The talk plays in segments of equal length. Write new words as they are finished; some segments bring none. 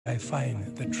I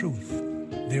find the truth.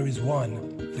 There is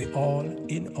one, the all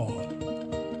in all.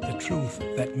 The truth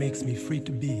that makes me free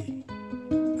to be.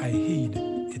 I heed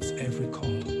its every call.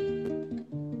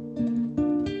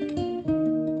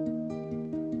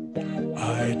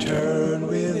 I turn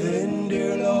within,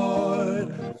 dear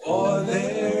Lord, for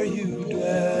there you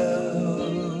dwell.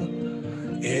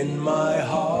 In my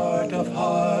heart of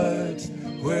hearts,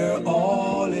 where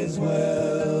all is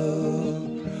well.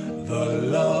 The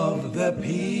love, the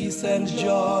peace and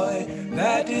joy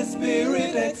that is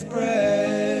spirit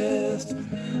expressed,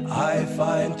 I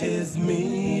find 'tis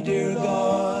me, dear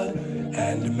God,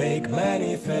 and make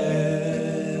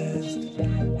manifest.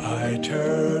 I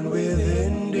turn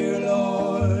within, dear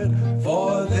Lord,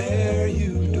 for there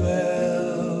you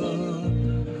dwell.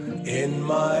 In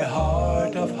my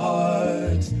heart of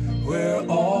hearts, where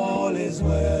all is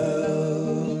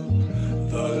well.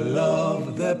 The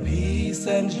love, the peace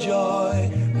and joy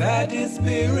that is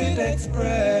spirit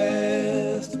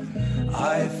expressed,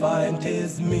 I find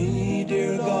 'tis me,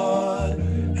 dear God,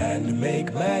 and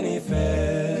make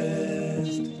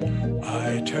manifest.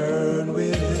 I turn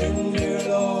within, dear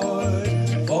Lord,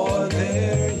 for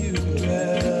there you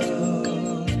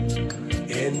dwell.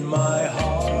 In my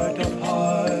heart of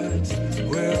hearts,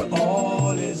 where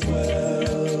all is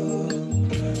well.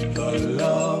 The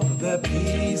love, the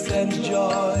peace and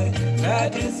joy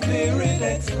that is spirit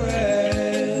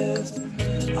expressed,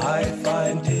 I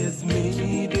find 'tis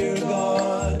me, dear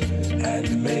God,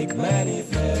 and make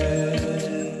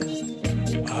manifest.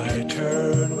 I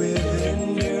turn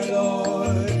within, dear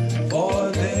Lord,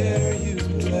 for there you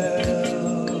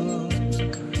dwell.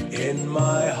 In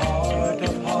my heart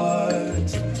of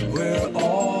hearts, where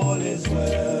all is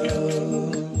well.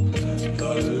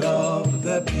 The love,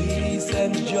 the peace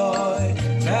and joy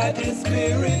that is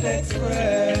spirit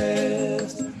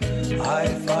expressed, I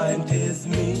find 'tis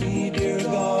me, dear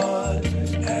God,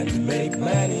 and make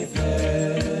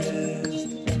manifest.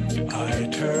 I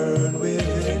turn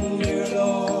within, dear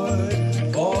Lord,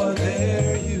 for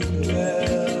there you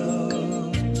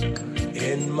dwell.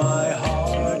 In my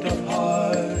heart of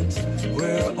hearts,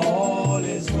 where all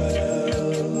is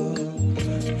well.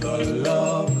 The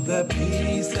love, the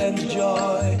peace and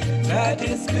joy that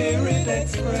is spirit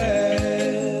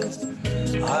expressed,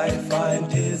 I find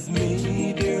 'tis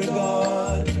me, dear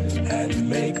God, and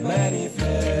make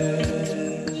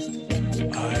manifest.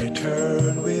 I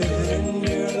turn within,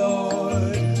 dear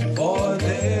Lord, for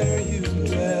there you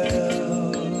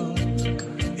dwell.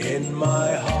 In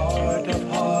my heart of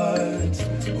hearts,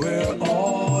 where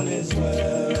all is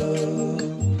well.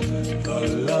 The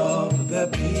love, the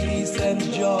peace and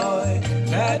joy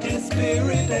that is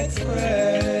spirit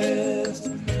expressed,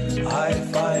 I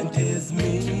find 'tis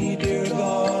me, dear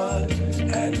God,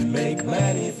 and make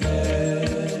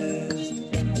manifest.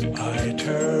 I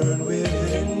turn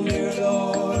within, dear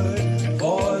Lord,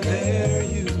 for there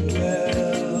you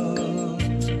dwell.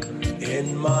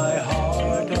 In my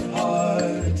heart of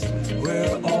hearts,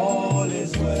 where all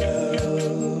is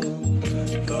well.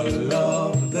 The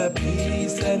love, the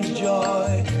peace and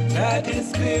joy that is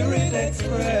spirit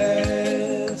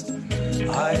expressed,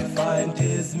 I find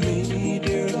 'tis me,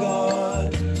 dear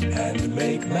God, and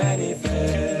make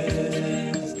manifest.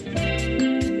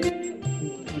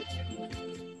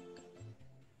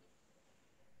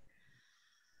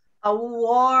 A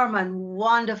warm and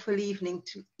wonderful evening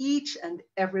to each and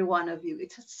every one of you.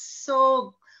 It's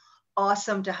so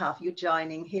awesome to have you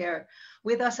joining here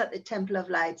with us at the Temple of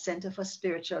Light Center for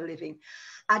Spiritual Living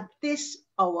at this,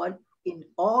 our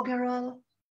inaugural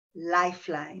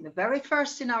LifeLine, the very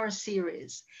first in our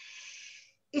series.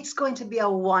 It's going to be a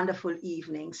wonderful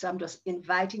evening. So I'm just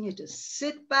inviting you to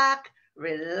sit back,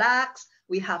 relax.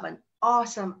 We have an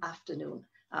awesome afternoon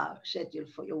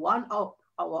scheduled for you. 1 hour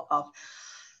of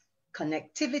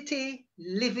connectivity,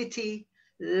 livity,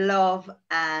 love,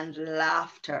 and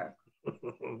laughter.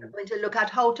 We're going to look at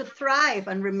how to thrive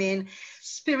and remain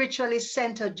spiritually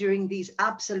centered during these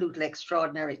absolutely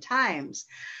extraordinary times.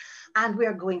 And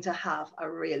we're going to have a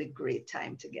really great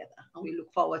time together. And we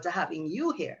look forward to having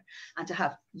you here and to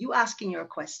have you asking your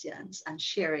questions and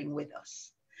sharing with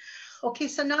us. Okay,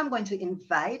 so now I'm going to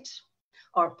invite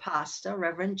our pastor,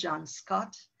 Reverend John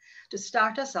Scott, to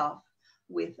start us off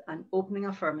with an opening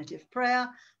affirmative prayer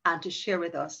and to share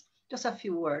with us just a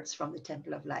few words from the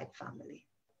Temple of Light family.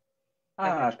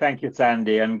 Thank you,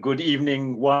 Sandy, and good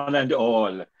evening, one and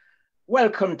all.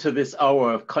 Welcome to this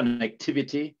hour of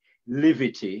connectivity,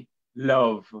 livity,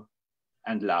 love,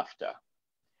 and laughter.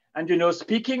 And you know,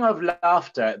 speaking of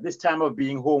laughter, this time of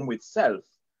being home with self,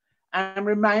 I'm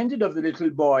reminded of the little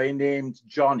boy named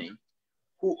Johnny,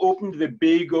 who opened the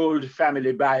big old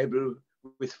family Bible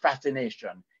with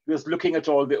fascination He was looking at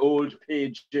all the old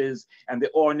pages and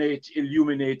the ornate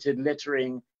illuminated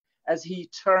lettering as he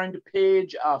turned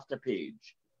page after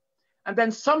page. And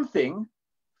then something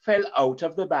fell out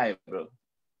of the Bible.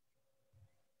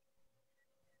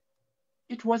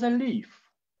 It was a leaf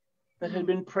that had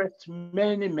been pressed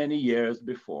many, many years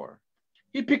before.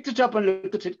 He picked it up and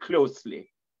looked at it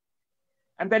closely.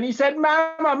 And then he said,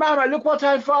 "Mama, Mama, look what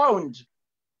I found."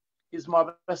 His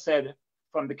mother said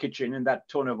from the kitchen, in that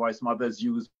tone of voice mothers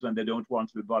use when they don't want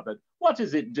to be bothered, "What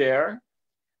is it, dear?"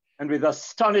 And with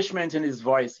astonishment in his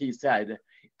voice, he said,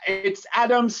 "It's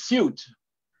Adam's suit."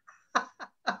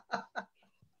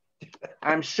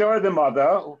 I'm sure the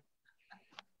mother,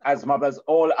 as mothers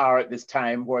all are at this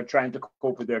time who are trying to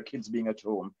cope with their kids being at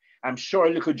home, I'm sure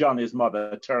little Johnny's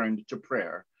mother turned to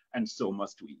prayer, and so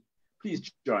must we.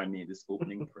 Please join me in this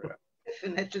opening prayer.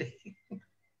 Definitely.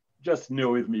 Just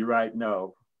know with me right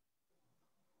now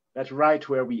that right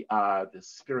where we are, the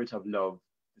spirit of love,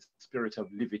 the spirit of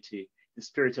livity, the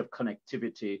spirit of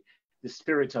connectivity, the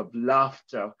spirit of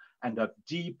laughter and of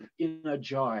deep inner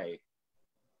joy,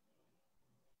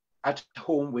 at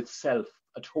home with self,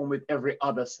 at home with every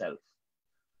other self.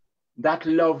 That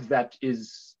love that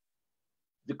is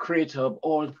the creator of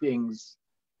all things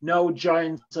now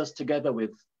joins us together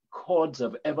with cords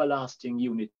of everlasting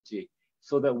unity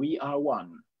so that we are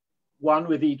one, one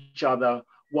with each other,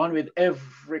 one with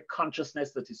every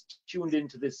consciousness that is tuned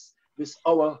into this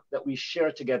hour that we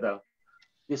share together,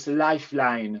 this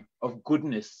lifeline of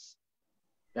goodness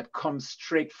that comes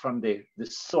straight from the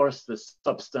source, the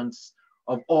substance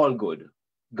of all good,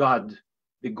 God,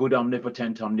 the good,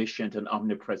 omnipotent, omniscient, and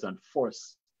omnipresent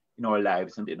force in our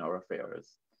lives and in our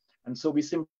affairs. And so we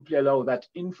simply allow that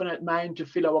infinite mind to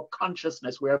fill our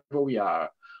consciousness wherever we are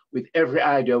with every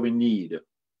idea we need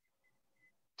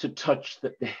to touch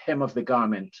the hem of the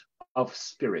garment of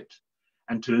spirit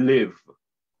and to live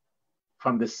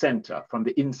from the center, from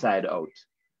the inside out,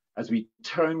 as we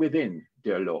turn within,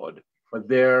 dear Lord, for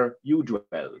there you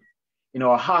dwell. In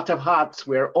our heart of hearts,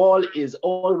 where all is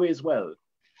always well,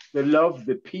 the love,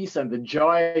 the peace, and the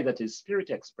joy that is spirit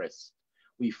expressed,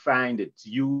 we find it's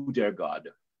you, dear God,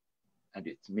 and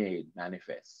it's made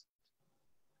manifest.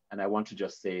 And I want to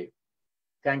just say,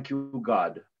 thank you,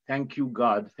 God. Thank you,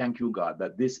 God. Thank you, God,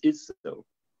 that this is so.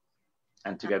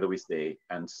 And together we say,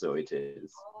 and so it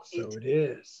is. So it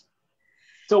is.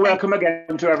 So welcome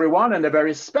again to everyone, and a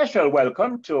very special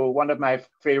welcome to one of my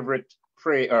favorite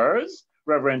prayers,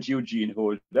 Reverend Eugene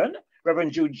Holden.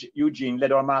 Reverend Eugene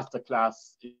led our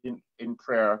masterclass in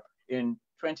prayer in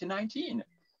 2019,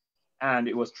 and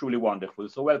it was truly wonderful.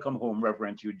 So welcome home,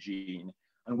 Reverend Eugene,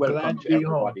 and welcome to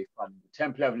everybody from the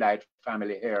Temple of Light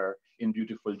family here in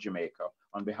beautiful Jamaica.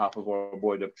 On behalf of our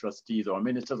board of trustees, our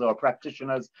ministers, our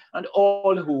practitioners, and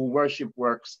all who worship,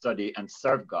 work, study, and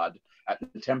serve God at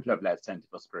the Temple of Light Center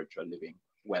for Spiritual Living,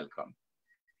 welcome.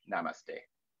 Namaste.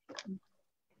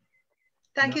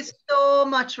 Thank you so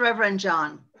much, Reverend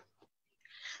John.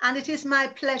 And it is my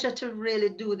pleasure to really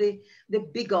do the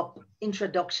big up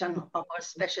introduction of our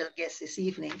special guest this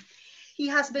evening. He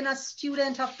has been a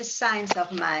student of the science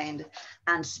of mind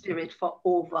and spirit for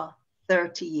over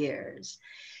 30 years.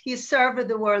 He served with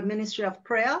the World Ministry of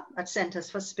Prayer at Centers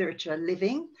for Spiritual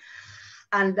Living,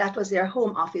 and that was their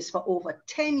home office for over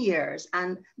 10 years,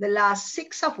 and the last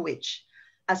 6 of which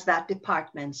as that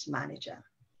department's manager.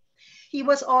 He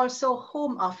was also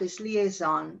Home Office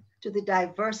liaison to the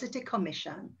Diversity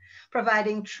Commission,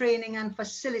 providing training and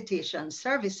facilitation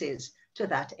services to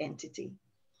that entity.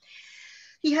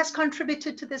 He has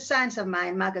contributed to the Science of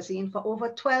Mind magazine for over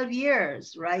 12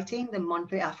 years, writing the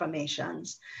monthly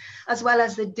affirmations, as well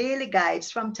as the daily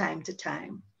guides from time to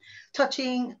time,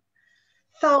 touching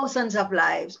thousands of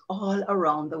lives all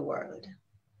around the world.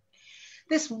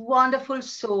 This wonderful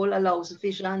soul allows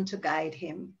vision to guide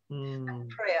him and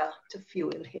prayer to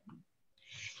fuel him.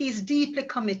 He's deeply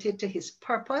committed to his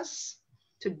purpose,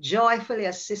 to joyfully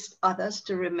assist others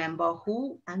to remember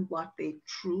who and what they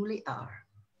truly are.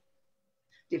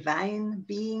 Divine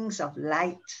beings of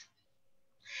light.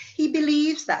 He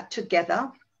believes that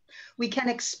together we can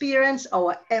experience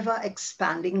our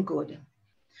ever-expanding good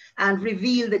and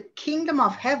reveal the kingdom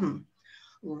of heaven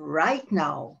right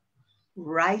now,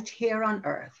 right here on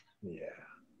earth. Yeah.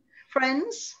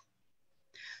 Friends,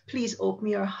 please open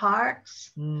your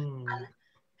hearts and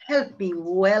help me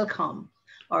welcome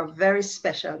our very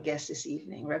special guest this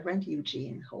evening, Reverend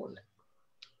Eugene Holden.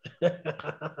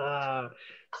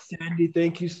 Sandy,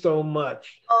 thank you so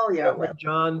much. Oh, you're welcome.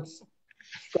 John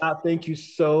Scott, thank you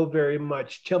so very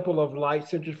much. Temple of Light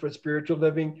Center for Spiritual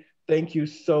Living, thank you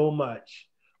so much.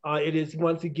 It is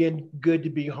once again good to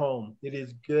be home. It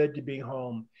is good to be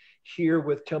home. here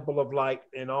with Temple of Light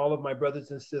and all of my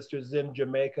brothers and sisters in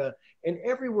Jamaica and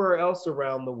everywhere else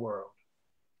around the world.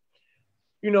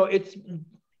 You know,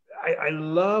 I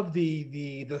love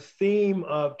the theme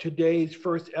of today's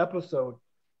first episode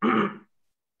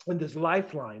in this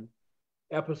Lifeline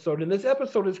episode. And this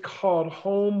episode is called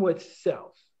Home with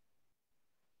Self.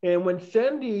 And when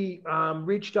Sandy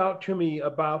reached out to me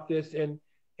about this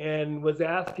and was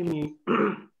asking me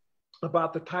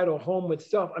about the title Home with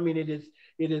Self, I mean, it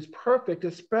is perfect,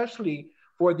 especially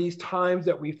for these times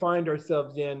that we find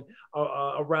ourselves in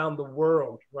around the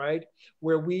world, right?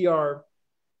 Where we are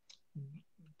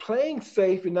playing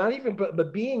safe and not even,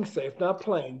 but being safe, not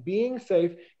playing, being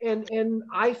safe and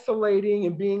isolating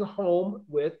and being home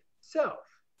with self.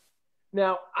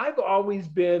 Now, I've always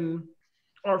been,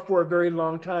 or for a very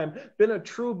long time, been a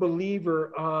true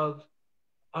believer of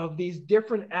these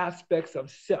different aspects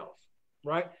of self,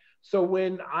 right? So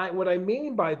what I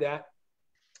mean by that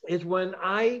is when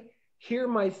I hear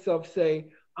myself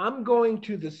say, I'm going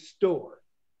to the store.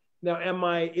 Now,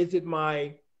 is it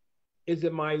my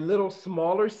little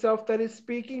smaller self that is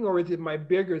speaking, or is it my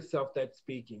bigger self that's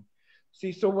speaking?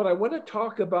 See, so what I want to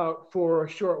talk about for a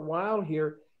short while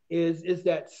here is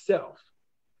that self,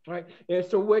 right? And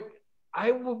so what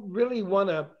I would really want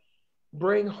to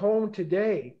bring home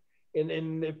today,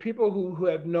 and the people who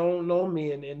have known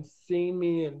me and seen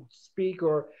me and speak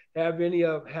or have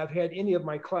had any of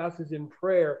my classes in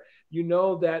prayer, you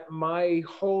know that my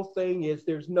whole thing is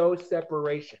there's no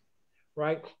separation,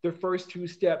 right? The first two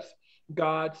steps,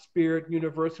 God, spirit,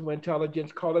 universal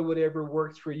intelligence, call it whatever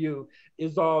works for you,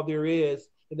 is all there is.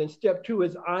 And then step two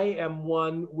is I am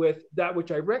one with that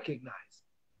which I recognize.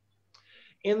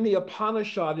 In the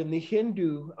Upanishad, in the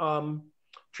Hindu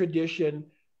tradition,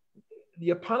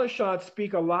 the Upanishads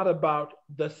speak a lot about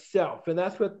the self, and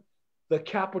that's what the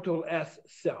capital S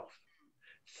self.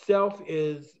 Self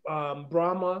is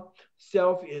Brahma,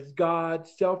 self is God,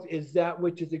 self is that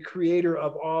which is the creator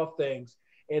of all things.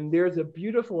 And there's a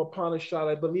beautiful Upanishad,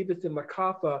 I believe it's in the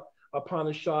Kapha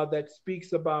Upanishad, that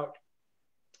speaks about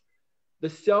the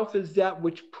self is that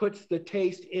which puts the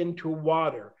taste into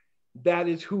water. That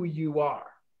is who you are,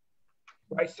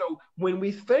 right? So when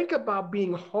we think about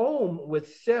being home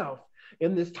with self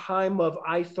in this time of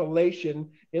isolation,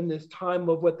 in this time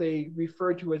of what they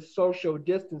refer to as social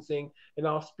distancing, and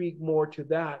I'll speak more to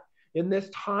that, in this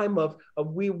time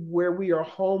where we are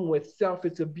home with self,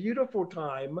 it's a beautiful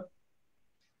time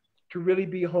to really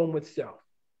be home with self.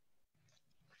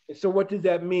 And so what does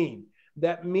that mean?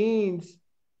 That means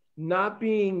not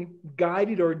being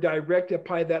guided or directed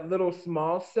by that little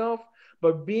small self,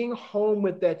 but being home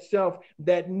with that self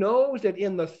that knows that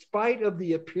in the spite of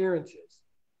the appearances,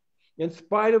 in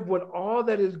spite of what all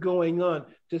that is going on,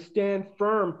 to stand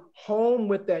firm, home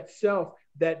with that self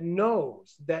that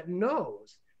knows,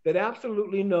 that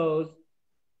absolutely knows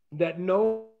that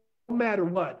no matter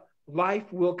what,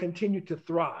 life will continue to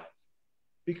thrive.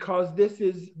 Because this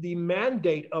is the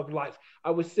mandate of life. I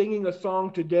was singing a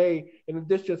song today, and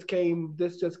this just came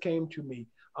to me.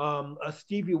 A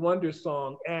Stevie Wonder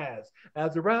song, as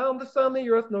around the sun the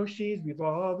earth knows she's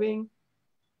revolving.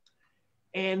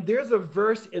 And there's a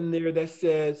verse in there that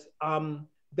says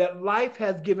that life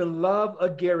has given love a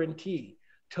guarantee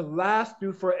to last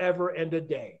through forever and a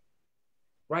day,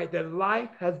 right? That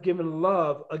life has given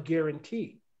love a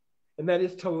guarantee, and that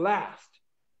is to last,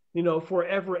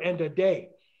 forever and a day.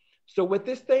 So with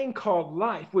this thing called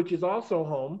life, which is also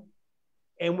home,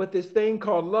 and with this thing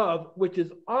called love, which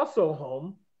is also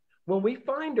home, when we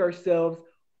find ourselves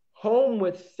home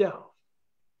with self,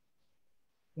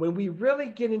 when we really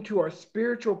get into our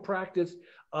spiritual practice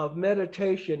of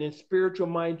meditation and spiritual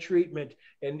mind treatment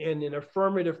and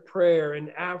affirmative prayer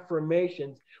and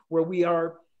affirmations, where we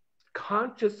are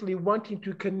consciously wanting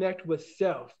to connect with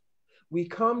self, we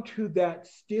come to that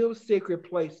still sacred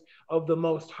place of the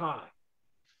Most High,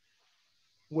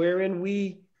 wherein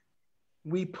we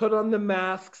put on the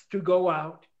masks to go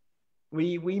out.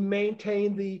 We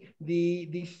maintain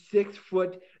the 6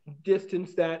 foot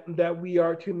distance that we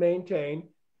are to maintain.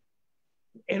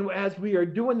 And as we are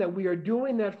doing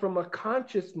that from a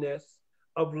consciousness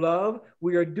of love.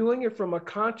 We are doing it from a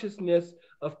consciousness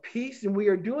of peace, and we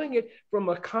are doing it from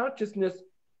a consciousness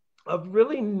of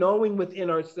really knowing within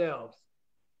ourselves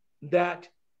that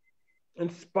in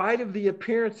spite of the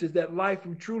appearances, that life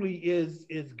truly is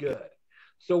good.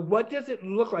 So what does it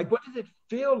look like? What does it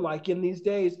feel like in these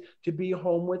days to be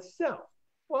home with self?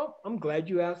 Well, I'm glad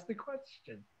you asked the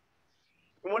question.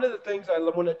 One of the things I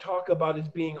want to talk about is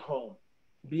being home,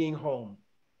 being home.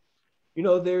 You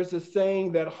know, there's a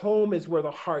saying that home is where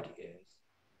the heart is,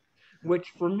 which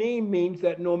for me means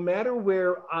that no matter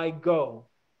where I go,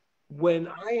 when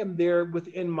I am there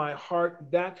within my heart,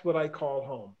 that's what I call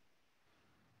home.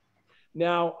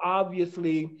 Now,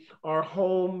 obviously, our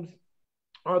homes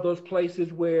are those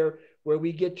places where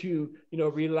we get to,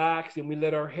 relax and we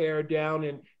let our hair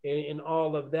down and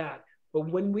all of that. But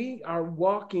when we are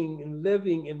walking and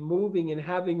living and moving and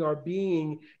having our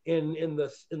being in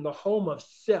the home of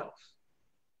self,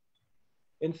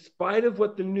 in spite of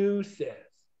what the news says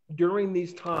during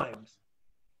these times,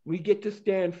 we get to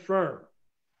stand firm,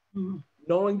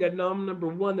 knowing that number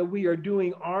one, that we are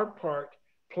doing our part,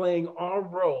 playing our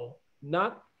role,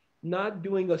 not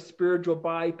doing a spiritual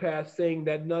bypass, saying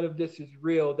that none of this is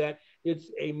real, that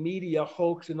it's a media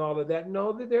hoax and all of that.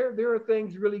 No, there are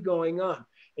things really going on.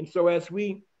 And so as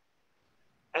we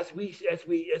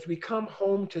come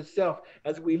home to self,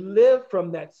 as we live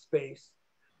from that space,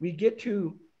 we get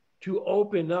to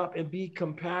open up and be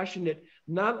compassionate,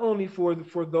 not only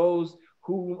for those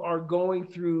who are going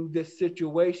through this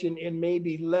situation in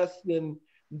maybe less than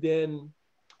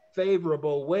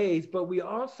favorable ways, but we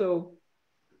also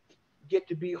get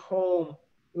to be home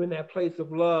in that place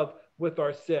of love with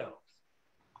ourselves.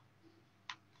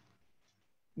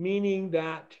 Meaning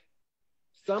that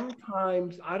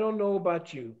sometimes, I don't know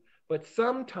about you, but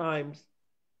sometimes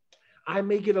I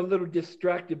may get a little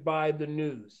distracted by the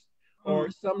news.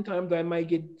 Or sometimes I might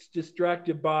get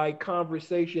distracted by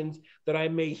conversations that I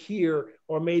may hear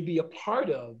or may be a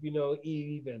part of,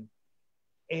 even.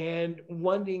 And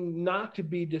wanting not to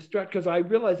be distracted, because I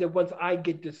realize that once I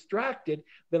get distracted,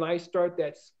 then I start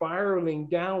that spiraling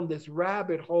down this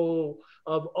rabbit hole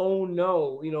of, oh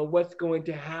no, what's going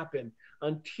to happen,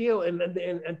 until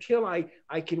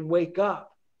I can wake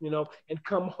up, and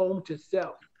come home to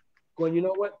self, going, you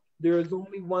know what? There is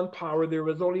only one power, there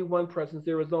is only one presence,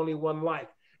 there is only one life.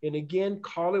 And again,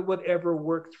 call it whatever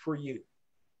works for you.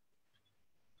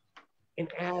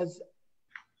 And as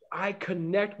I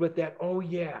connect with that, oh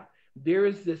yeah, there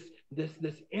is this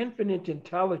infinite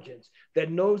intelligence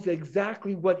that knows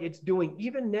exactly what it's doing,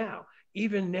 even now.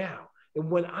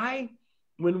 And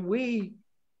when we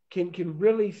can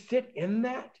really sit in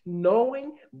that,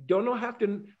 knowing, don't have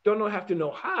to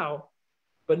know how,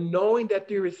 but knowing that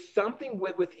there is something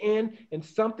within and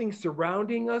something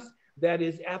surrounding us that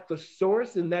is at the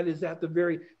source and that is at the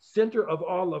very center of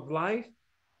all of life.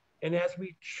 And as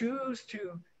we choose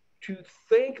to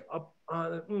think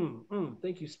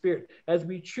thank you, Spirit, as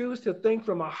we choose to think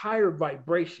from a higher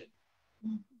vibration,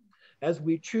 as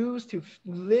we choose to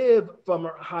live from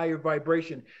a higher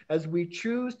vibration, as we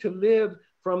choose to live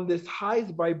from this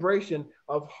highest vibration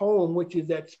of home, which is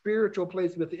that spiritual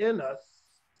place within us,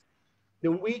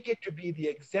 then we get to be the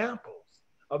examples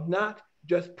of not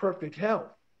just perfect health,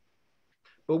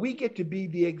 but we get to be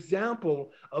the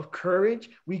example of courage.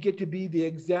 We get to be the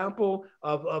example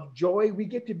of joy. We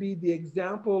get to be the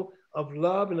example of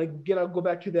love. And again, I'll go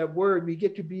back to that word. We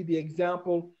get to be the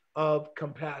example of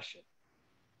compassion.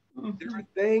 There are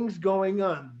things going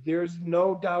on. There's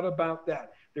no doubt about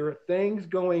that. There are things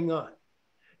going on.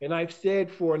 And I've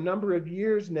said for a number of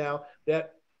years now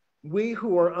that we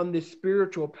who are on this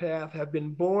spiritual path have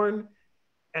been born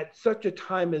at such a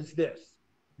time as this,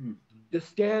 to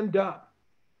stand up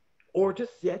or to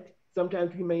sit.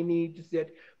 Sometimes we may need to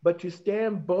sit, but to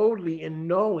stand boldly in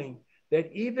knowing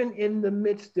that even in the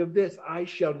midst of this, I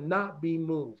shall not be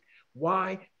moved.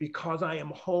 Why? Because I am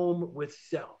home with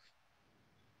self.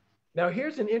 Now,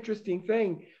 here's an interesting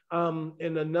thing.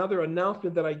 In another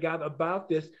announcement that I got about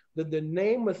this, that the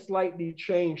name was slightly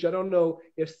changed. I don't know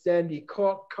if Sandy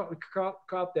caught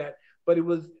that, but it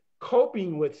was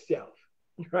coping with self,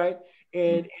 right?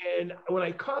 And when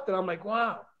I caught that, I'm like,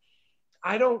 wow,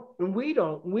 we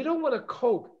don't want to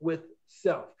cope with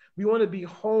self. We want to be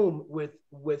home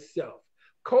with self.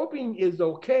 Coping is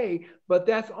okay, but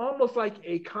that's almost like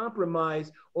a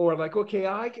compromise, or like, okay,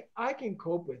 I can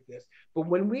cope with this. But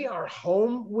when we are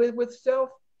home with self,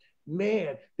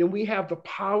 man, then we have the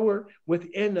power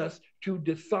within us to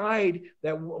decide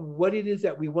that what it is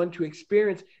that we want to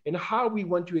experience and how we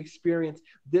want to experience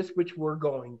this which we're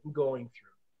going through.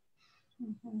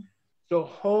 So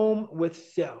home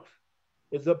with self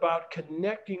is about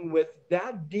connecting with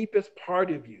that deepest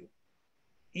part of you,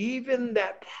 even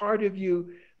that part of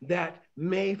you that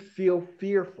may feel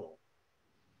fearful.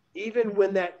 Even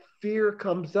when that fear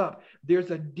comes up,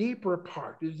 there's a deeper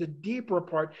part. There's a deeper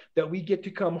part that we get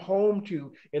to come home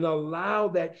to and allow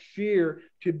that fear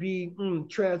to be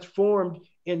transformed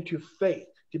into faith,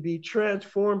 to be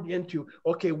transformed into,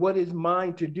 okay, what is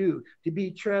mine to do? To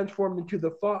be transformed into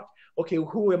the thought, okay,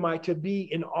 who am I to be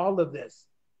in all of this?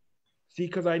 See,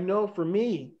 because I know for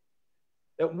me,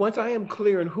 that once I am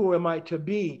clear in who am I to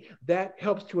be, that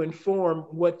helps to inform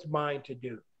what's mine to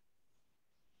do.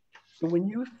 So when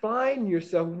you find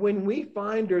yourself, when we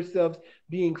find ourselves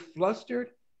being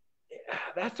flustered,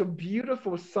 that's a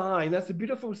beautiful sign. That's a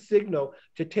beautiful signal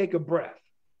to take a breath.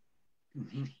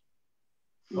 Mm-hmm.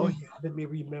 Oh yeah, let me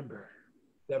remember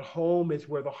that home is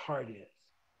where the heart is.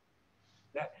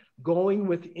 That going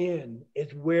within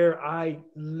is where I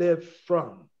live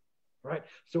from, right?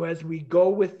 So as we go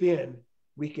within,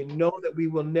 we can know that we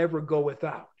will never go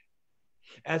without.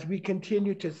 As we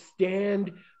continue to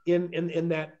stand in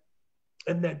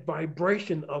that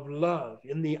vibration of love,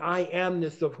 in the I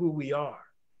amness of who we are,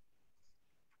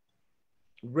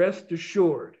 rest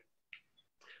assured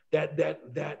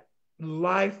that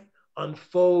life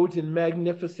unfolds in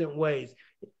magnificent ways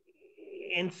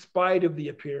in spite of the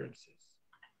appearances.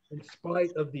 In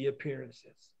spite of the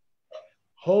appearances.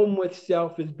 Home with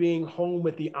self is being home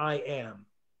with the I am.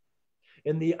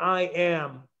 And the I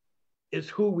am is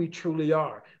who we truly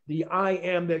are. The I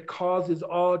am that causes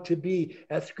all to be,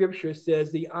 as scripture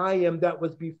says, the I am that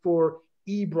was before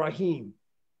Ibrahim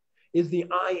is the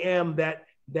I am that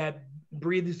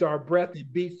breathes our breath,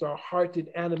 it beats our heart,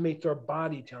 it animates our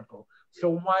body temple. So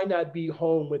why not be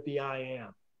home with the I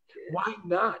am? Why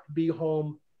not be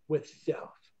home with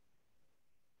self?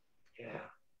 Yeah.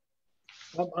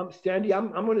 Sandy,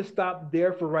 I'm going to stop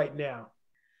there for right now.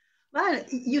 Man,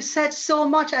 you said so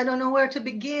much. I don't know where to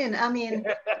begin. I mean,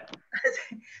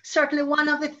 certainly one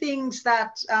of the things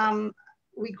that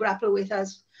we grapple with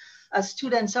as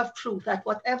students of truth at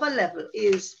whatever level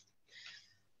is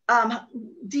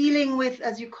dealing with,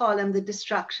 as you call them, the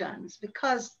distractions,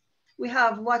 because we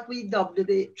have what we dubbed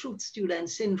the truth student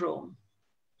syndrome.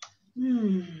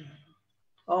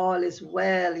 All is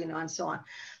well, and so on.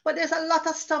 But there's a lot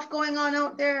of stuff going on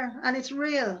out there, and it's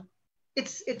real.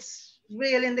 It's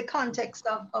real in the context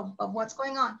of what's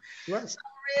going on. Right. So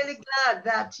I'm really glad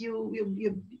that you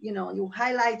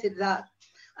highlighted that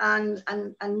and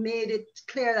made it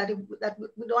clear that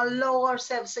we don't allow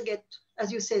ourselves to get,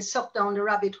 as you say, sucked down the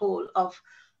rabbit hole of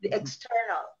the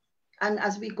external. And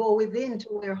as we go within to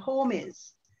where home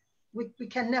is, we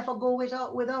can never go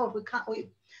without.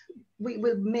 We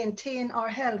will maintain our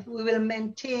health. We will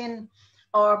maintain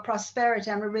our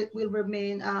prosperity, and we will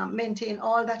maintain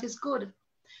all that is good.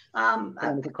 Can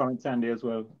I make a comment, Sandy, as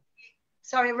well?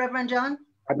 Sorry, Reverend John?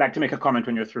 I'd like to make a comment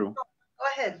when you're through. Go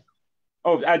ahead.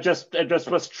 Oh, I just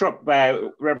was struck by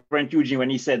Reverend Eugene when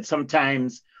he said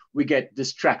sometimes we get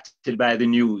distracted by the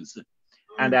news.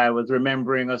 And I was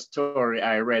remembering a story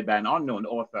I read by an unknown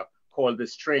author called The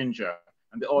Stranger.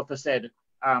 And the author said,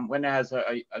 when I was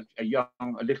a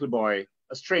little boy,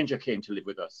 a stranger came to live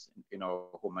with us in our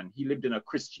home, and he lived in a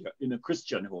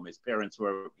Christian home. His parents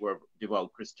were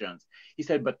devout Christians. He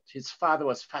said, but his father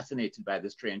was fascinated by the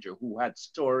stranger, who had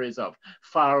stories of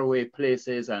faraway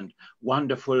places and a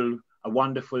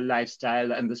wonderful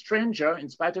lifestyle. And the stranger, in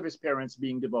spite of his parents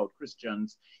being devout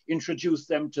Christians, introduced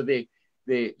them to the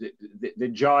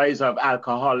joys of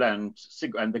alcohol and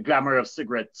the glamour of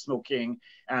cigarette smoking.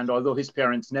 And although his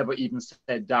parents never even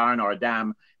said darn or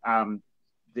damn,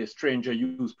 the stranger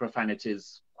used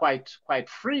profanities quite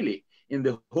freely in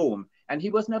the home, and he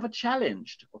was never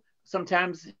challenged.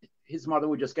 Sometimes his mother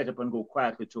would just get up and go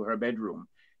quietly to her bedroom,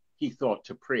 he thought,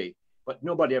 to pray, but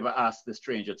nobody ever asked the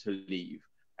stranger to leave.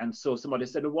 And so somebody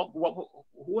said, who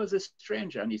was this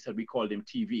stranger? And he said, we called him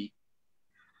TV.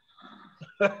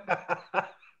 Yeah.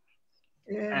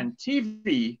 And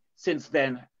TV since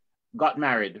then got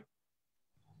married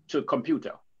to a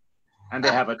computer, and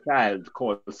they have a child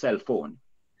called a cell phone.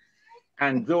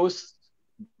 And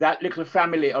that little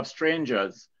family of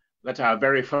strangers that are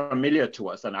very familiar to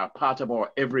us and are part of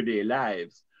our everyday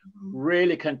lives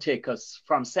really can take us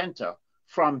from center,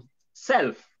 from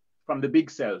self, from the big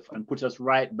self, and put us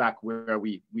right back where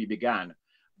we began,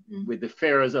 with the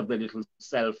fears of the little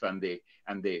self and the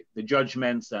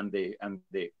judgments and the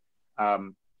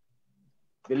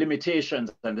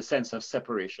limitations and the sense of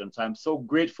separation. So I'm so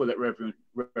grateful that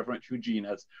Reverend Eugene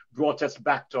has brought us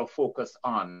back to a focus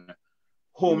on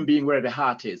home being where the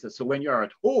heart is. So when you're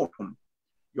at home,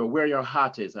 you're where your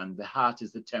heart is, and the heart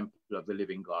is the temple of the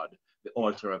living God, the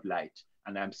altar of light.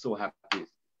 And I'm so happy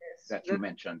that you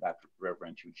mentioned that,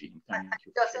 Reverend Eugene. Thank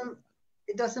you.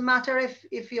 It doesn't matter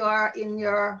if you are in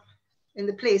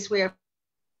the place where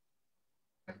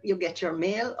you get your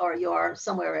mail or you're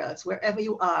somewhere else. Wherever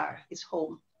you are is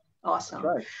home. Awesome.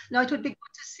 Right. Now it would be good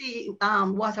to see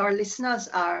what our listeners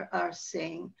are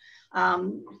saying.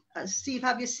 Steve,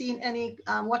 have you seen any,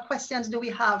 what questions do we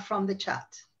have from the chat?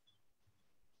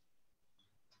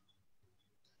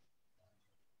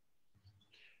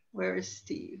 Where is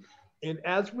Steve? And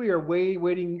as we are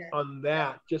waiting on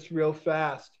that, just real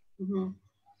fast,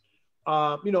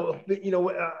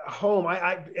 Home.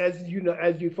 As you know,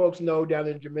 as you folks know, down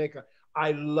in Jamaica,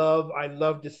 I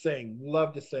love to sing.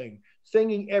 Love to sing.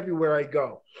 Singing everywhere I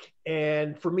go,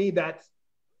 and for me,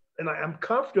 I'm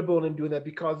comfortable in doing that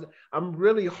because I'm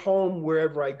really home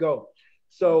wherever I go.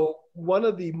 So one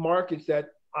of the markets that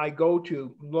I go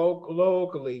to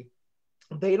locally,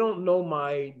 they don't know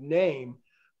my name,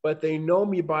 but they know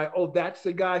me by, oh, that's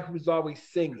the guy who's always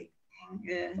singing.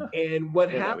 Yeah. And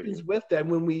what happens with that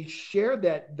when we share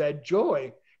that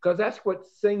joy, because that's what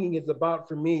singing is about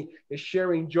for me, is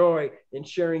sharing joy and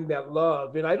sharing that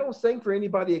love. And I don't sing for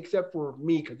anybody except for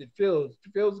me because it feels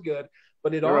good.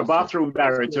 But You're a bathroom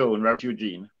baritone, right,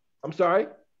 Eugene? I'm sorry?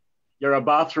 You're a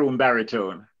bathroom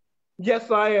baritone.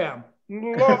 Yes, I am.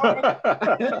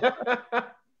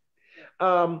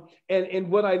 And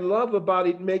what I love about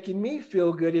it making me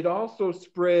feel good, it also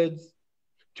spreads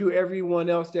to everyone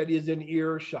else that is in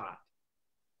earshot,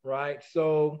 right?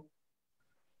 So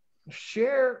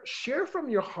share from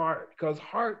your heart, because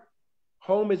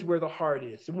home is where the heart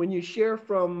is. And when you share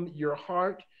from your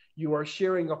heart, you are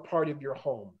sharing a part of your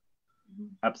home.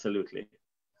 Absolutely.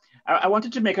 I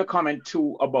wanted to make a comment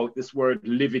too about this word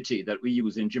livity that we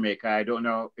use in Jamaica. I don't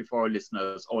know if our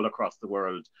listeners all across the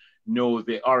world know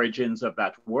the origins of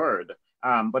that word,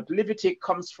 but livity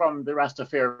comes from the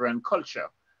Rastafarian culture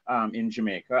in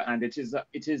Jamaica, and it is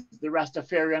the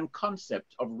Rastafarian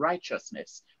concept of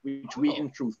righteousness, which we in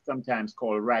truth sometimes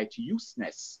call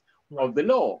righteousness of the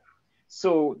law.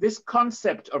 So this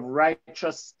concept of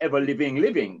righteous, ever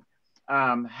living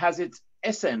has its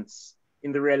essence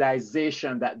in the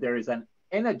realization that there is an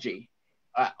energy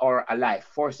or a life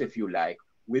force, if you like,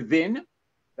 within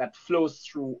that flows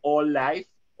through all life,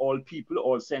 all people,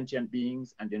 all sentient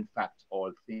beings, and in fact,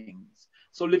 all things.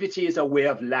 So livity is a way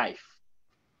of life.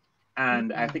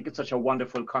 And I think it's such a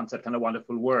wonderful concept and a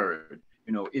wonderful word.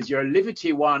 You know, is your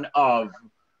livity one of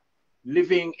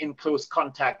living in close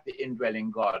contact with the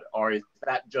indwelling God, or is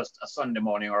that just a Sunday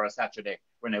morning or a Saturday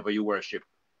whenever you worship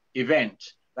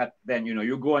event that then, you know,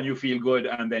 you go and you feel good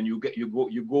and then you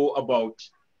go about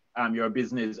your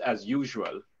business as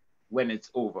usual when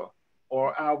it's over?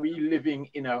 Or are we living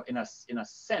in a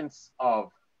sense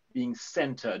of being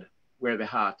centered where the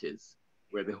heart is,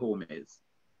 where the home is,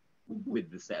 with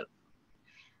the self?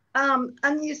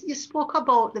 And you spoke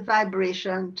about the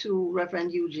vibration to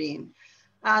Reverend Eugene.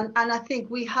 And I think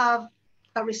we have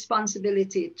a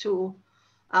responsibility to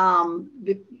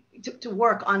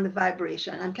work on the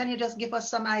vibration. And can you just give us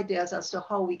some ideas as to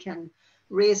how we can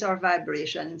raise our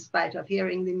vibration in spite of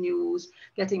hearing the news,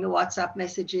 getting the WhatsApp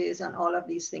messages, and all of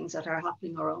these things that are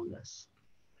happening around us?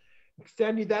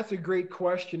 Sandy, that's a great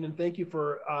question, and thank you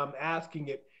for asking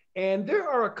it. And there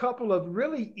are a couple of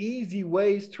really easy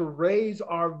ways to raise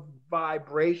our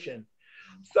vibration.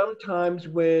 Sometimes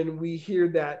when we hear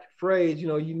that phrase, you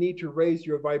know, you need to raise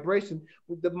your vibration,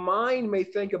 the mind may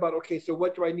think about, okay, so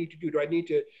what do I need to do? Do I need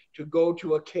to go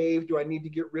to a cave? Do I need to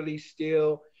get really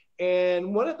still?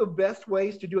 And one of the best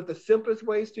ways to do it, the simplest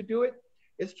ways to do it,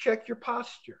 is check your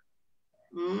posture.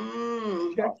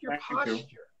 Check your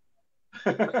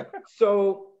posture.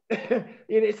 So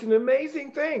it's an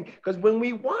amazing thing, because when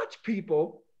we watch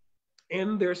people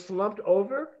and they're slumped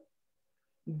over,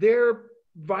 their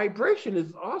vibration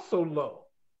is also low,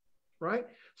 right?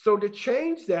 So to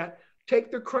change that, take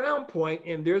the crown point,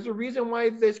 and there's a reason why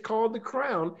it's called the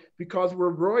crown, because we're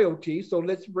royalty. So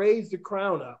let's raise the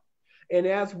crown up. And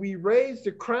as we raise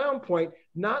the crown point,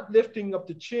 not lifting up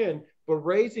the chin, but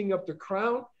raising up the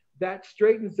crown, that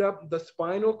straightens up the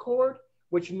spinal cord,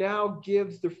 which now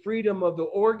gives the freedom of the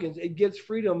organs. It gives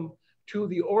freedom to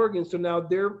the organs. So now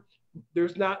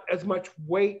there's not as much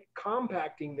weight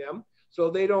compacting them, so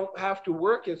they don't have to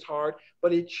work as hard,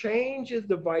 but it changes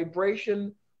the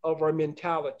vibration of our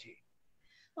mentality.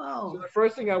 Oh. So the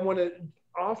first thing I want to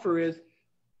offer is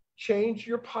change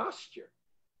your posture.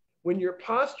 When your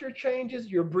posture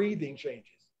changes, your breathing changes.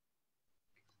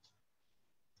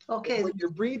 Okay. And when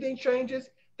your breathing changes,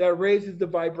 that raises the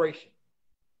vibration.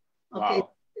 Okay.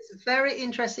 Wow. It's very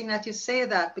interesting that you say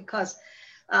that, because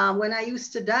when I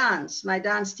used to dance, my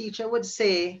dance teacher would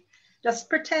say, just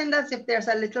pretend as if there's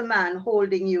a little man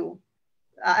holding you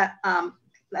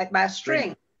like by a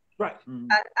string. Right.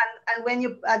 And when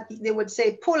you, they would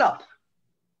say, pull up.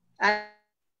 And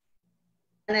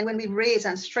then when we raised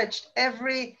and stretched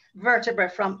every vertebra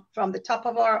from the top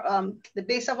of our, the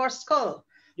base of our skull,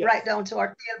 yes, right down to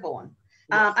our tailbone.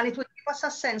 Yes. And it would give us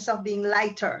a sense of being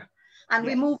lighter. And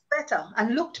yes, we moved better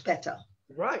and looked better.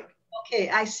 Right. Okay,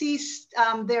 I see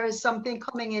there is something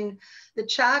coming in the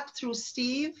chat through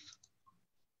Steve.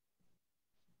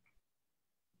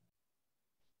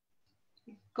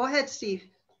 Go ahead, Steve.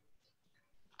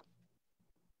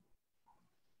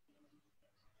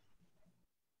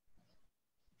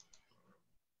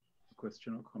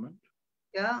 question or comment?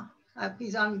 Yeah,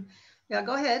 he's on. Yeah,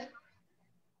 go ahead.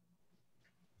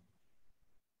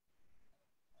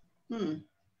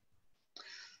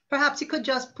 Perhaps you could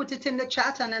just put it in the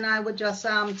chat and then I would just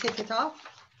take it off.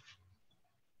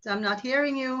 So I'm not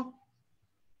hearing you.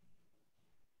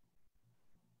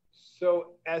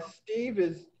 So as Steve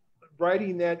is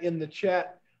writing that in the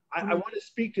chat, I want to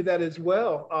speak to that as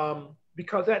well,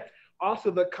 because that's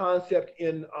also the concept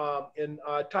in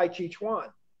Tai Chi Chuan,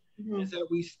 is that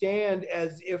we stand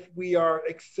as if we are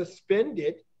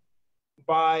suspended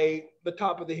by the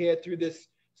top of the head through this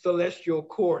celestial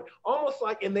cord, almost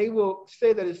like, and they will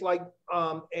say that it's like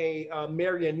a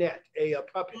marionette, a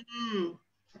puppet,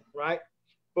 right?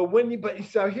 But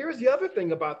so here's the other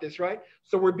thing about this, right?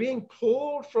 So we're being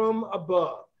pulled from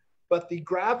above, but the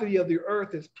gravity of the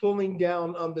earth is pulling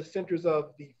down on the centers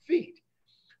of the feet.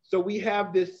 So we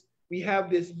have this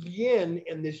yin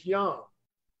and this yang,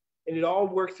 and it all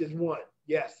works as one.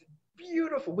 Yes,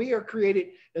 beautiful. We are created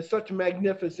in such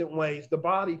magnificent ways. The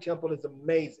body temple is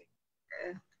amazing.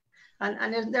 Okay.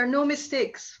 And there are no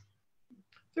mistakes.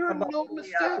 There are no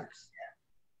mistakes.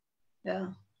 Yeah.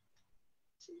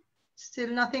 Still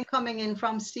nothing coming in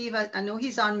from Steve. I know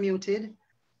he's unmuted.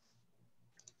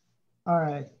 All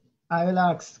right. I will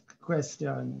ask a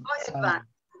question.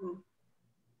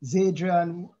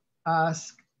 Zadrian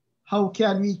asked, how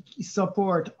can we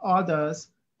support others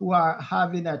who are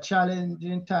having a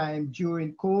challenging time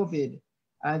during COVID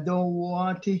and don't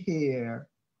want to hear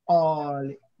all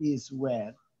is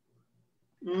well?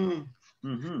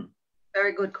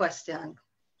 Very good question.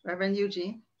 Reverend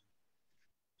Eugene.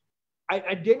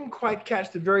 I didn't quite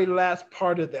catch the very last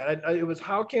part of that. It was,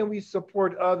 how can we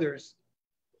support others?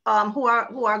 Who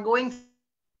are going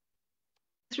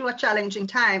through a challenging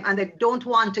time and they don't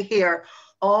want to hear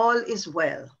all is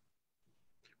well.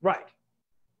 Right.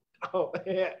 Oh,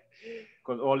 yeah.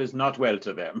 Because all is not well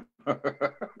to them.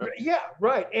 Yeah,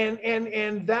 right.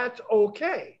 And that's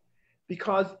okay.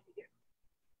 Because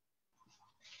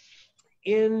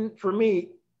for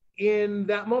me, in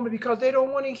that moment, because they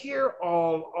don't want to hear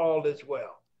all is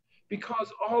well,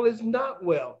 because all is not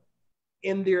well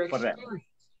in their experience.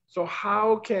 So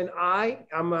how can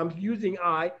I'm using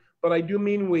I, but I do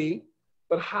mean we,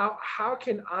 but how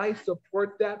can I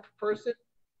support that person?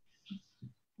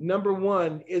 Number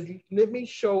one is, let me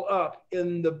show up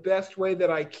in the best way that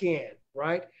I can,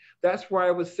 right? That's why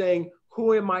I was saying,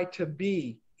 who am I to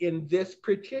be in this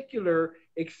particular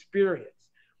experience?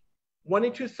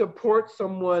 Wanting to support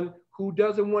someone who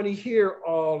doesn't want to hear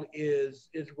all is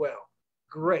well.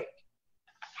 Great.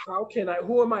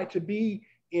 Who am I to be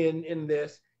in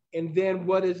this? And then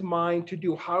what is mine to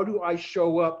do? How do I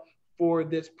show up for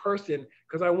this person?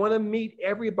 Because I want to meet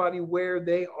everybody where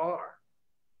they are.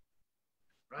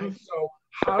 Right? So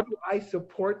how do I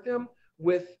support them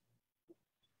with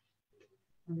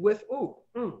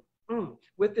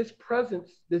this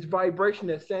presence, this vibration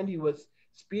that Sandy was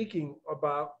speaking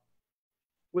about,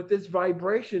 with this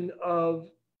vibration of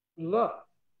love?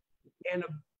 And a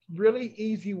really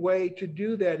easy way to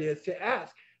do that is to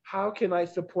ask, how can I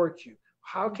support you?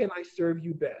 How can I serve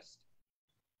you best?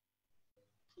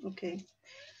 Okay.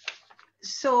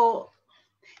 So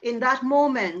in that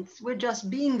moment, we're just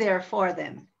being there for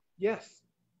them. Yes.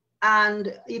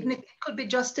 And even if it could be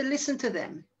just to listen to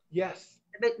them. Yes.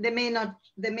 They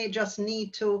may just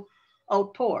need to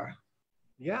outpour.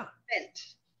 Yeah.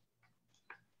 Vent.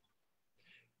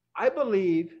 I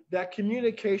believe that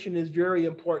communication is very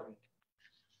important.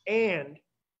 And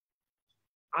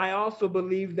I also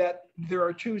believe that there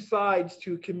are two sides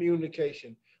to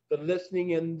communication, the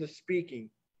listening and the speaking.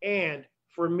 And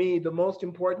for me, the most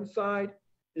important side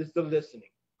is the listening.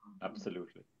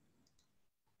 Absolutely.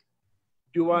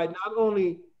 Do I not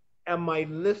only am I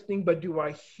listening, but do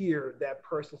I hear that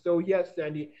person? So yes,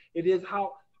 Sandy, it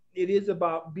is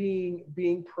about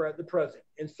being present.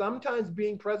 And sometimes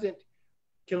being present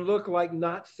can look like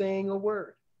not saying a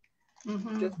word,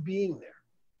 just being there.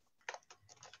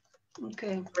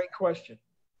 Okay. Great question.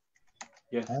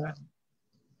 Yes.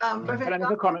 And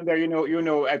another comment there,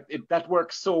 that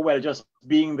works so well, just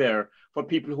being there for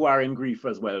people who are in grief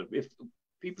as well. If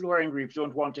people who are in grief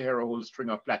don't want to hear a whole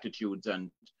string of platitudes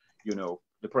and,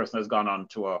 the person has gone on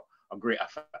to a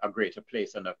greater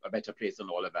place and a better place and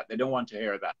all of that. They don't want to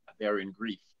hear that. They're in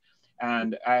grief.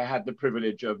 And I had the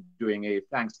privilege of doing a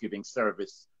Thanksgiving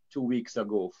service 2 weeks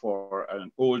ago for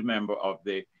an old member of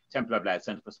the Temple of Light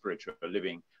Center for Spiritual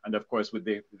Living. And of course, with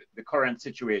the current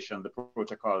situation, the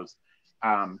protocols,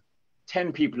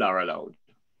 10 people are allowed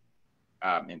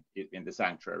in the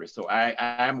sanctuary. So I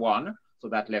am one, so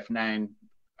that left 9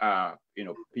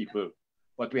 people.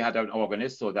 But we had an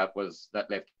organist, so that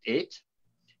left 8.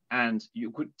 and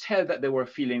you could tell that they were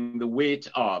feeling the weight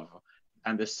of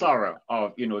and the sorrow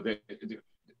of, you know, the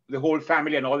whole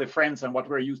family and all the friends and what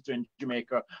we're used to in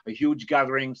Jamaica, a huge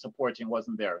gathering supporting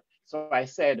wasn't there. So I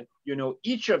said, you know,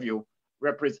 each of you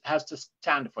has to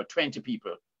stand for 20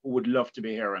 people who would love to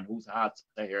be here and whose hearts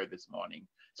are here this morning.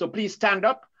 So please stand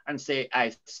up and say,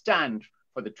 I stand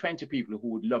for the 20 people who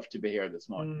would love to be here this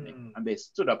morning. And they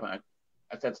stood up, and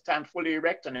I said, stand fully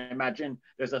erect and imagine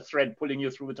there's a thread pulling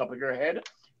you through the top of your head,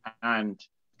 and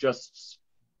just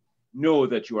know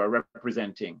that you are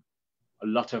representing a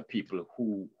lot of people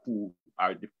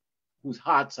whose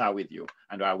hearts are with you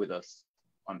and are with us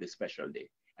on this special day.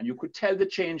 And you could tell the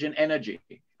change in energy.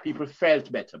 People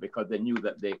felt better because they knew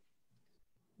that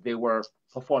they were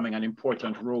performing an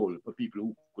important role for people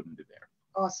who couldn't be there.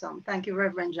 Awesome. Thank you,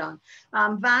 Reverend John.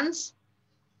 Vance?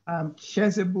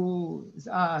 Chesabu is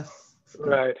asked.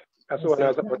 Right. That's what I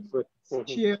was about to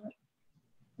share,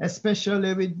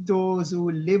 especially with those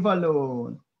who live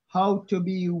alone, how to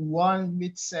be one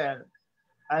with self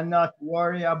and not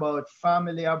worry about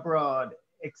family abroad,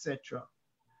 etc.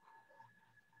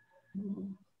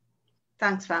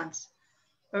 Thanks, Vance.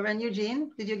 Reverend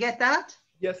Eugene, did you get that?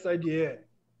 Yes, I did.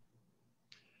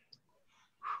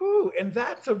 Whew, and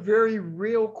that's a very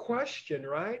real question,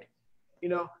 right? You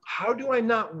know, how do I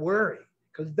not worry?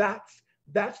 Because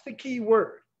that's the key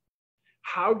word.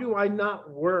 How do I not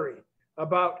worry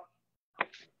about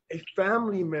a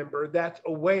family member that's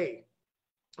away,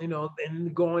 you know,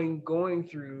 and going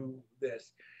through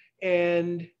this?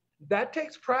 And that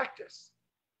takes practice.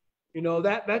 You know,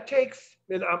 that takes,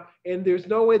 and there's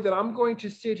no way that I'm going to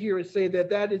sit here and say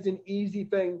that is an easy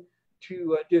thing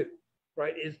to do,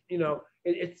 right?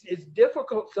 It's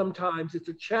difficult sometimes. It's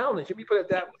a challenge. Let me put it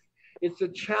that way. It's a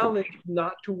challenge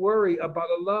not to worry about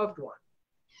a loved one.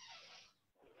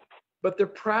 But the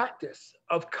practice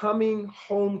of coming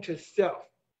home to self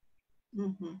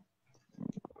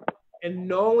and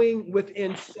knowing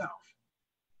within self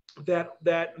that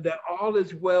all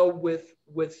is well with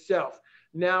self.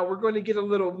 Now we're going to get a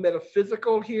little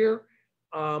metaphysical here.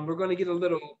 We're going to get a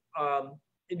little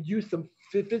use some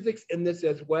physics in this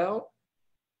as well.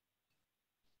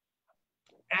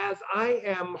 As I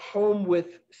am home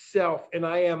with self and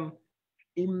I am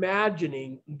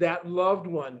imagining that loved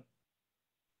one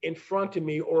in front of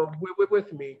me or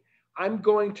with me, I'm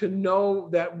going to know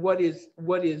that what is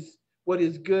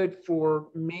good for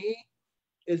me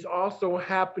is also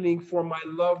happening for my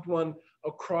loved one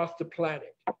across the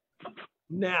planet.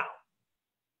 Now,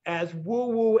 as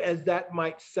woo-woo as that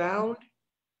might sound,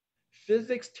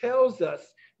 physics tells us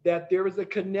that there is a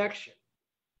connection,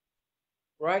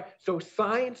 right? So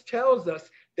science tells us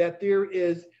that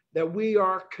that we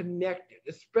are connected,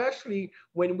 especially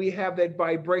when we have that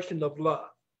vibration of love.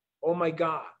 Oh my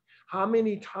God, how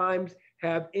many times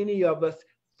have any of us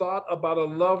thought about a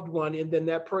loved one and then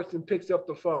that person picks up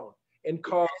the phone and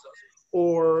calls us,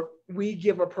 or we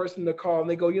give a person the call and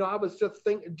they go, you know, I was just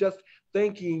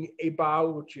thinking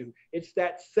about you. It's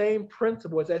that same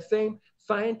principle. It's that same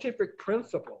scientific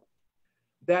principle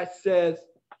that says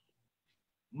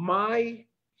my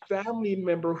family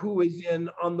member who is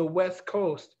on the West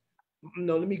Coast,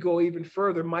 no, let me go even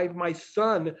further. My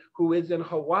son who is in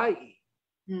Hawaii,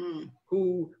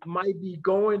 who might be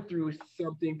going through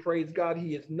something, praise God,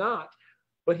 he is not,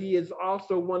 but he is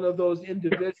also one of those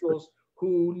individuals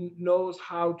who knows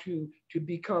how to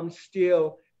become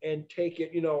still and take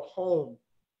it, you know, home.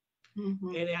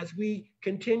 And as we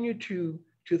continue to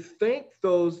think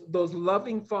those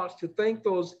loving thoughts, to think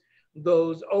those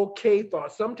okay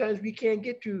thoughts, sometimes we can't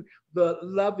get to the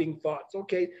loving thoughts.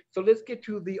 Okay, so let's get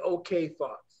to the okay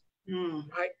thoughts,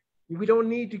 right? We don't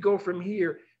need to go from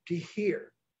here to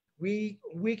here. We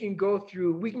can go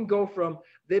from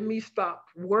let me stop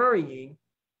worrying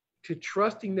to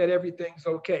trusting that everything's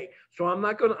okay. So I'm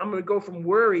gonna go from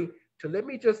worry to let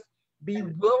me just be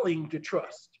willing to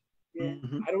trust.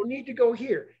 I don't need to go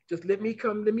here. Just let me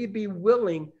be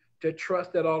willing to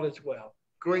trust that all is well.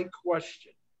 Great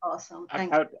question. Awesome.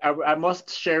 I must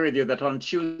share with you that on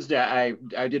Tuesday,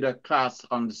 I did a class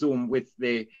on Zoom with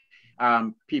the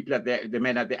people the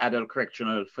men at the adult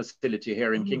correctional facility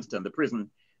here in Kingston, the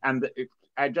prison. And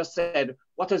I just said,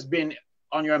 what has been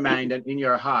on your mind and in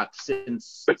your heart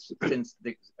since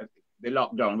the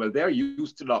lockdown? Well, they're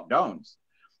used to lockdowns,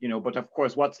 you know, but of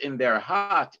course, what's in their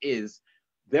heart is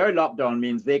their lockdown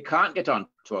means they can't get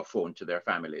onto a phone to their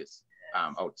families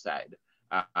outside,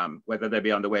 whether they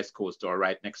be on the West Coast or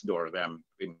right next door to them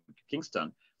in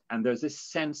Kingston. And there's this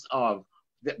sense of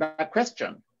that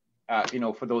question, you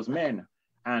know, for those men.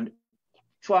 And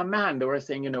to a man, they were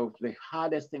saying, you know, the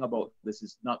hardest thing about this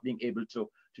is not being able to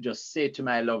just say to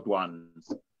my loved ones,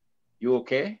 You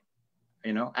okay?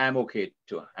 You know, I'm okay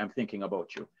too. I'm thinking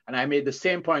about you. And I made the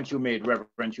same point you made,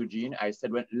 Reverend Eugene. I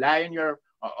said, when lie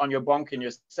on your bunk in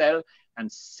your cell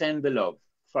and send the love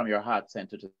from your heart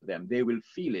center to them. They will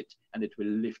feel it and it will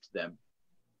lift them.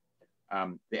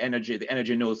 The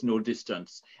energy knows no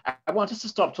distance. I want us to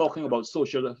stop talking about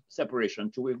social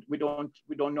separation too. We don't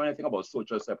know anything about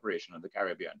social separation in the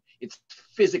Caribbean. It's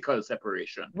physical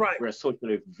separation. Right. We're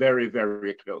socially very,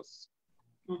 very close.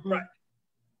 Mm-hmm. Right.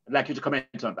 I'd like you to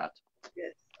comment on that.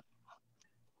 Yes.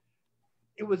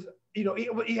 It was, you know,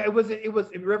 it was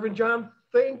Reverend John.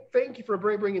 Thank you for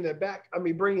bringing that back. I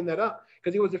mean, bringing that up,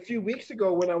 because it was a few weeks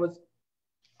ago when I was,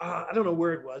 I don't know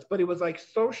where it was, but it was like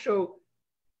social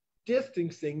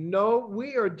distancing. No,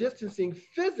 we are distancing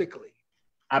physically.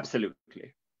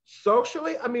 Absolutely.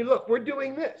 Socially, I mean, look, we're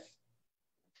doing this.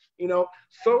 You know,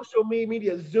 social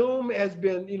media, Zoom has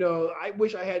been, you know, I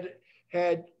wish I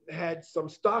had some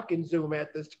stock in Zoom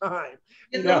at this time,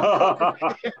 you know,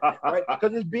 right?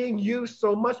 Because it's being used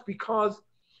so much because,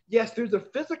 yes, there's a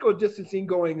physical distancing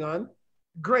going on.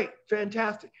 Great,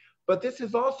 fantastic. But this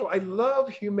is also, I love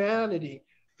humanity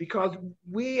because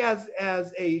we as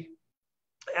a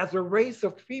race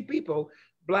of people,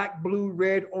 black, blue,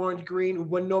 red, orange, green,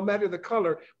 when no matter the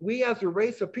color, we as a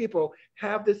race of people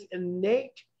have this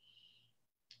innate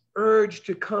urge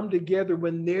to come together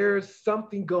when there's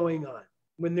something going on,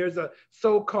 when there's a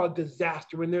so-called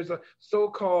disaster, when there's a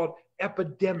so-called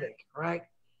epidemic, right?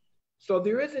 So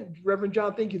there isn't, Reverend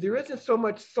John, thank you, there isn't so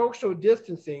much social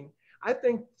distancing. I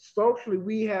think socially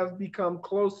we have become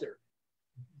closer.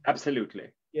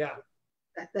 Absolutely. Yeah.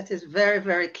 That is very,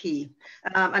 very key.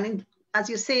 As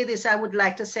you say this, I would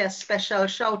like to say a special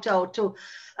shout out to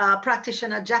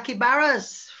practitioner Jackie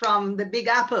Barras from the Big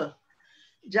Apple.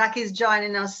 Jackie's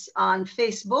joining us on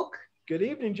Facebook. Good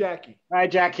evening, Jackie. Hi,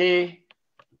 Jackie.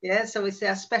 Yeah, so we say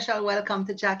a special welcome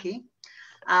to Jackie.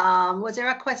 Was there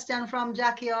a question from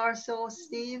Jackie or so,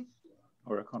 Steve?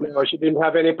 Or a comment? No, she didn't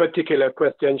have any particular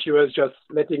question. She was just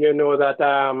letting you know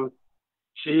that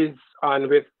she's on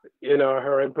with, you know,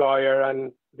 her employer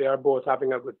and they are both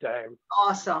having a good time.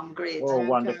 Awesome, great. Oh,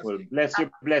 wonderful. Bless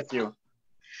you, bless you.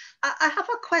 I have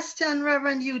a question,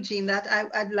 Reverend Eugene, that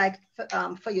I'd like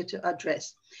for you to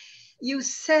address. You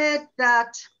said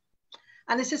that,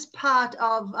 and this is part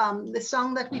of the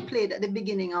song that we played at the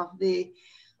beginning of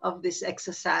this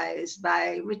exercise,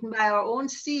 written by our own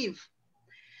Steve.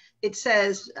 It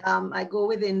says, I go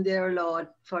within there, Lord,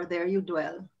 for there you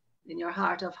dwell, in your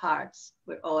heart of hearts,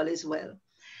 where all is well.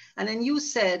 And then you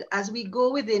said, as we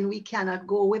go within, we cannot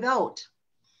go without.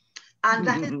 And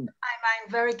that is, in my mind,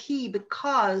 very key,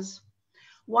 because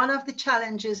one of the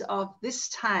challenges of this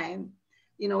time,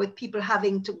 you know, with people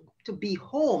having to be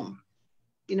home,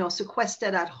 you know,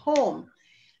 sequestered at home,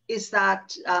 is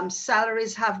that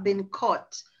salaries have been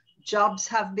cut, jobs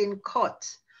have been cut,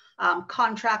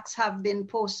 contracts have been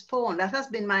postponed. That has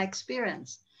been my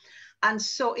experience. And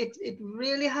so it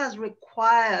really has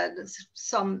required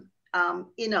some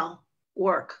inner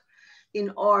work in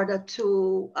order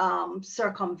to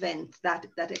circumvent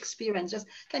that experience. Just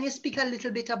can you speak a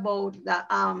little bit about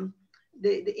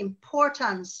the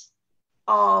importance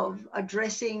of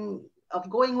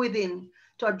going within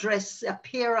to address the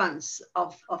appearance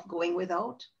of going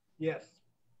without? Yes.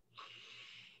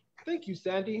 Thank you,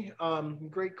 Sandy.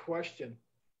 Great question.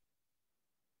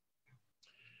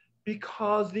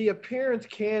 Because the appearance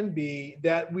can be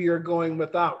that we are going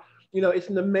without. You know, it's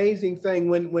an amazing thing.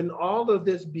 When all of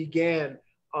this began,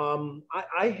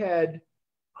 I had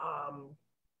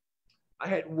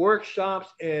workshops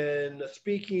and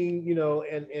speaking, you know,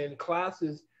 and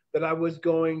classes that I was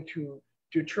going to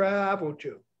travel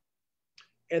to,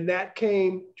 and that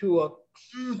came to a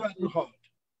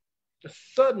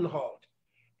sudden halt.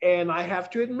 And I have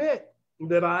to admit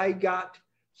that I got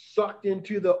sucked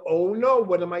into the, oh no,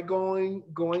 what am I going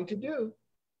to do,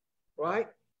 right?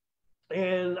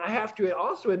 And I have to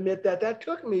also admit that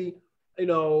took me, you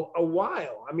know, a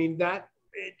while. I mean,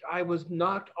 I was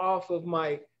knocked off of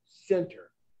my center.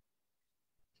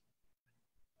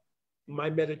 My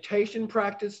meditation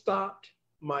practice stopped.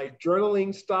 My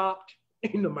journaling stopped.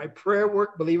 You know, my prayer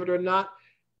work, believe it or not,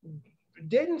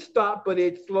 didn't stop, but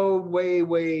it slowed way,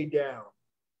 way down.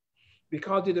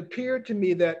 Because it appeared to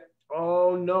me that,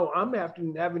 oh no, I'm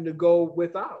having to go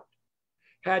without.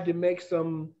 Had to make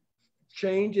some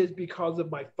changes because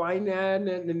of my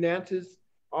finances,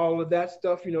 all of that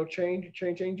stuff, you know,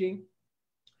 changing.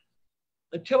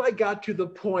 Until I got to the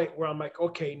point where I'm like,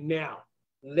 okay, now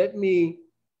let me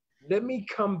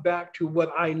come back to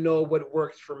what I know, what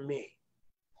works for me.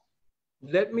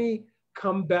 Let me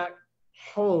come back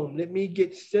home. Let me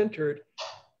get centered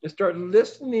and start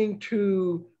listening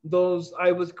to those.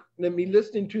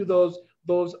 Listening to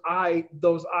those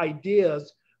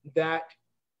ideas that,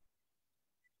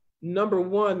 number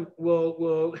one,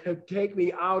 will take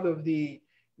me out of the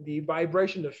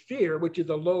vibration of fear, which is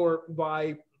a lower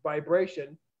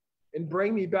vibration, and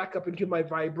bring me back up into my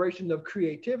vibration of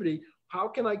creativity. How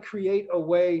can I create a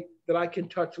way that I can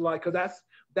touch life? Because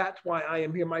that's why I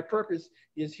am here. My purpose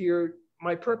is here.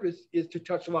 My purpose is to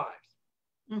touch lives.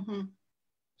 Mm-hmm.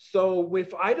 So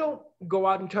if I don't go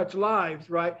out and touch lives,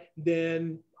 right,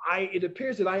 then it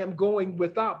appears that I am going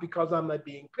without, because I'm not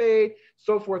being paid,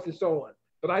 so forth and so on.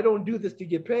 But I don't do this to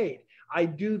get paid. I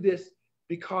do this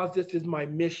because this is my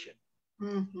mission.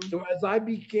 Mm-hmm. So as I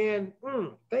began,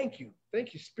 thank you,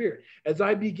 Spirit. As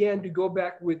I began to go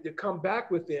back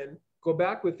within,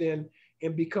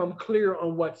 and become clear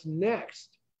on what's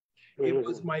next, it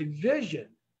was my vision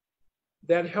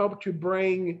that helped to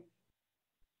bring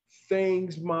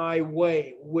things my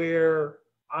way, where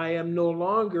it no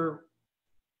longer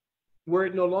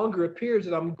appears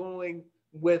that I'm going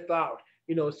without.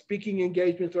 Speaking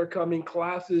engagements are coming,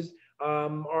 classes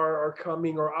are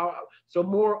coming or out. So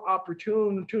more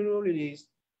opportunities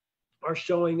are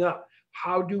showing up.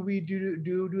 How do we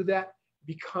do that?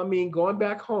 Going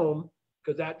back home,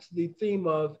 because that's the theme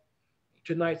of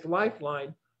tonight's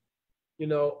Lifeline,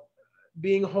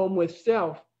 being home with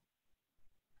self,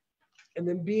 and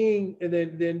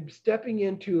then stepping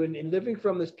into and living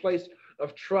from this place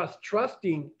of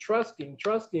trusting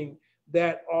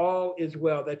that all is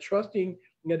well, that trusting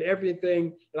that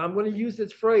everything, and I'm going to use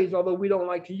this phrase, although we don't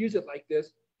like to use it like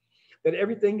this, that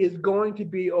everything is going to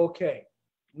be okay.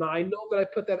 Now, I know that I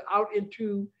put that out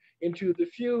into the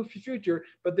future,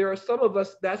 but there are some of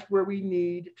us, that's where we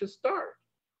need to start,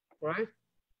 right?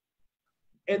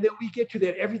 And then we get to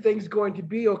that, everything's going to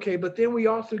be okay, but then we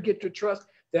also get to trust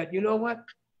that, you know what,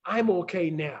 I'm okay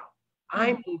now.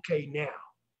 I'm okay now.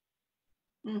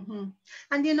 Mm-hmm.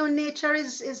 And nature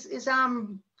is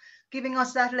giving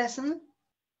us that lesson.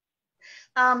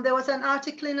 There was an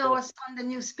article in our Sunday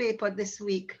newspaper this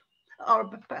week,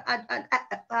 or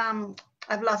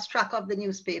I've lost track of the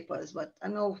newspapers, but I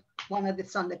know one of the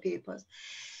Sunday papers,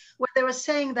 where they were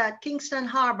saying that Kingston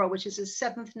Harbor, which is the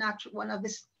seventh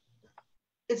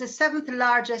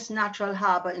largest natural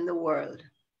harbor in the world.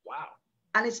 Wow.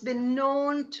 And it's been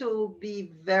known to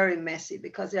be very messy,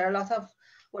 because there are a lot of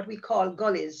what we call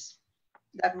gullies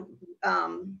that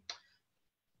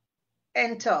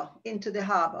enter into the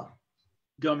harbor.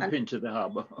 Into the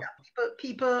harbor. Yeah,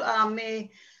 people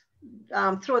may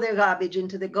throw their garbage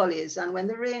into the gullies, and when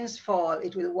the rains fall,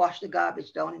 it will wash the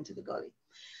garbage down into the gully.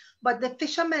 But the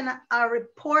fishermen are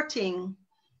reporting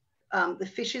the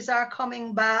fishes are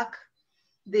coming back,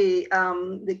 the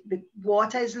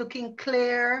water is looking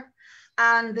clear,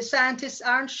 and the scientists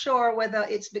aren't sure whether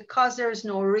it's because there's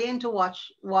no rain to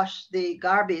wash the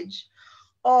garbage,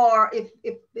 or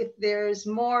if there's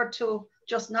more to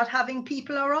just not having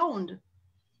people around.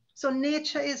 So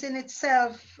nature is in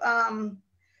itself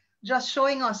just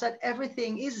showing us that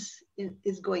everything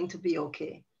is going to be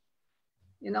okay.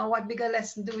 What bigger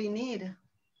lesson do we need?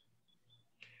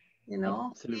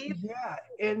 Absolutely. Yeah,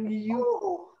 and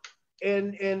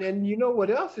and you know what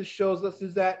else it shows us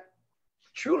is that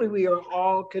truly we are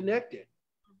all connected.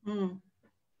 Mm-hmm.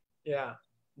 Yeah,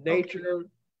 nature,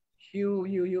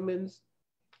 humans.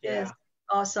 Yeah. Yes,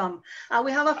 awesome.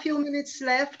 We have a few minutes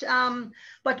left,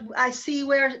 but I see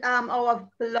where our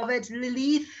beloved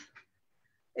Lilith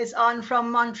is on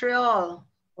from Montreal.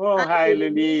 Oh, hi,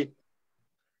 Lily.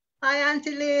 Hi,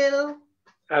 Auntie Lil.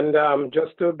 And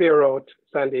just to bear out,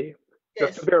 Sandy, Yes.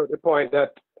 just to bear out the point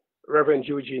that Reverend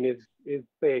Eugene is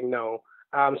saying now,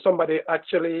 somebody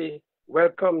actually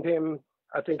welcomed him.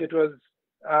 I think it was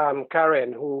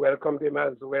Karen who welcomed him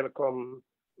as welcome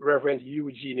Reverend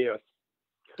Eugenius.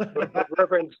 But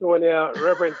Reverend Sonia,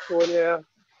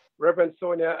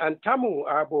 and Tamu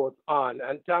are both on,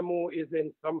 and Tamu is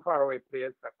in some faraway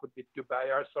place that could be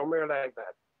Dubai or somewhere like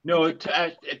that. No,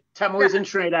 Tamu is in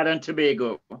Trinidad and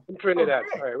Tobago. In Trinidad,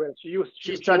 Okay. sorry. Well,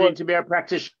 She's studying to be a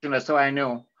practitioner, so I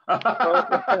know.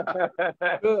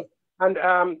 And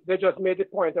they just made the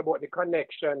point about the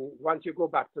connection. Once you go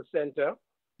back to center,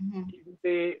 Mm-hmm.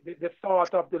 the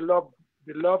thought of the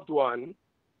loved one,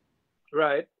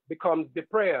 right, becomes the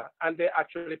prayer, and they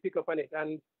actually pick up on it,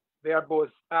 and they are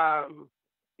both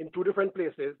in two different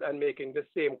places and making the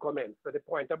same comment. So the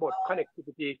point about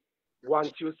connectivity,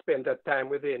 once you spend that time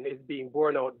within, is being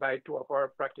borne out by two of our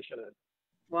practitioners.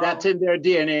 Wow. That's in their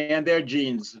DNA and their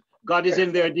genes. God is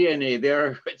in their DNA.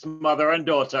 It's mother and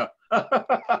daughter.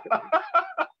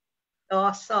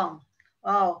 Awesome.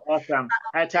 Wow. Awesome.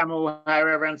 Hi, Tamu. Hi,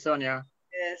 Reverend Sonia.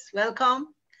 Yes,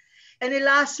 welcome. Any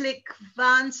lastly,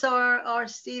 Vance or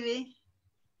Stevie?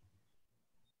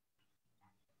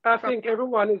 I think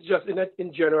everyone is just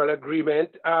in general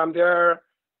agreement. There are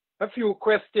a few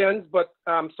questions, but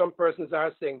some persons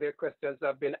are saying their questions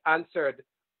have been answered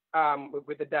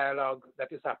with the dialogue that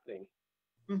is happening.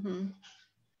 Mm-hmm.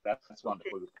 That's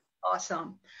wonderful.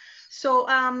 Awesome. So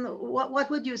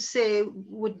what would you say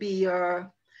would be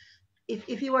your,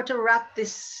 if you were to wrap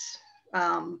this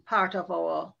part of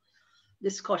our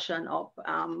discussion up,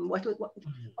 what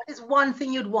is one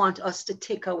thing you'd want us to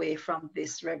take away from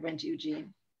this, Reverend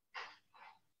Eugene?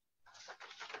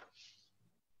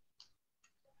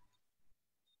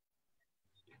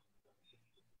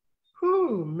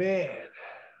 Oh, man.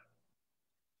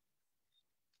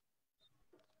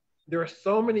 There are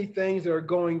so many things that are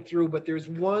going through, but there's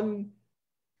one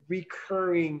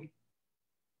recurring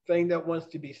thing that wants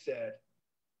to be said.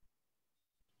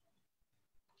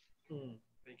 Thank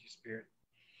you, Spirit.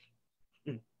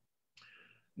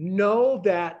 Know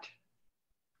that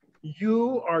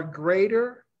you are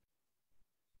greater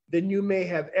than you may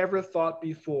have ever thought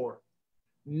before.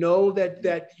 Know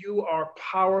that you are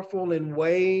powerful in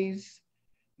ways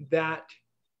that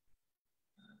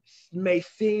may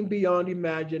seem beyond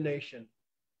imagination.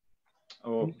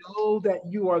 Oh. Know that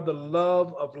you are the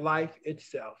love of life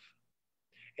itself.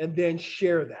 And then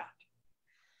share that.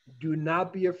 Do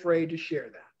not be afraid to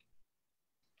share that.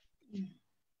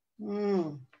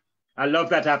 I love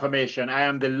that affirmation. I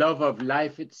am the love of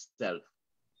life itself.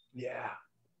 Yeah.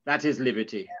 That is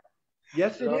liberty.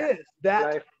 Yes, it is.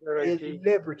 That is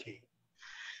liberty.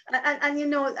 And you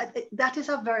know, that is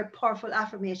a very powerful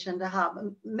affirmation to have.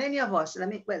 Many of us,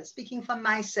 speaking for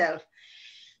myself,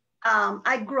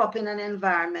 I grew up in an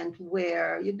environment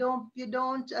where you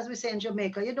don't, as we say in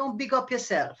Jamaica, you don't big up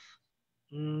yourself.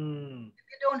 You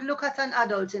don't look at an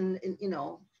adult in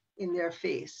their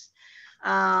face.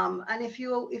 And if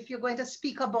you're going to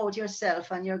speak about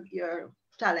yourself and your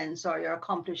talents or your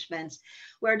accomplishments,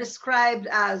 we're described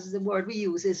as, the word we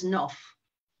use is enough.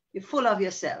 You're full of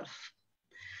yourself.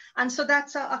 And so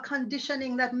that's a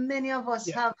conditioning that many of us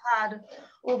have had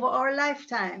over our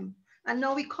lifetime. And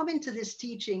now we come into this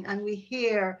teaching and we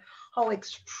hear how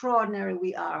extraordinary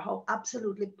we are, how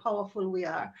absolutely powerful we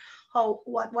are, how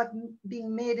what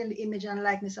being made in the image and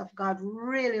likeness of God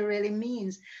really, really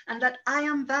means. And that I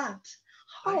am that.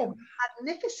 How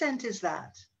magnificent is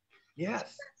that? Yes. So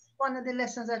that's one of the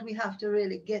lessons that we have to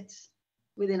really get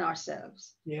within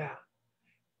ourselves. Yeah.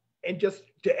 And just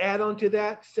to add on to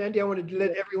that, Sandy, I wanted to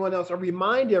let everyone else, or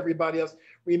remind everybody else,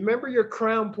 remember your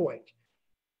crown point.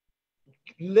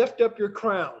 Lift up your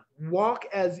crown. Walk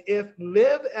as if,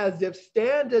 live as if,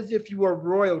 stand as if you are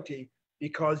royalty,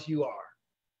 because you are.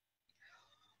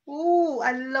 Oh,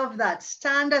 I love that.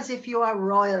 Stand as if you are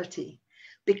royalty,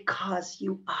 because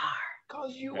you are.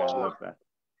 Because you are.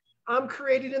 I'm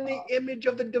created in the image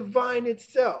of the divine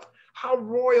itself. How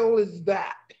royal is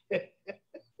that?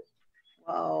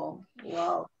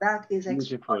 Wow, that is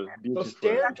beautiful. So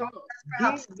stand tall. Be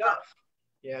enough.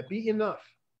 Yeah, be enough.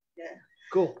 Yeah.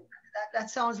 Cool. That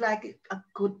sounds like a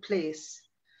good place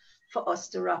for us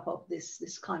to wrap up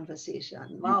this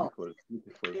conversation. Wow,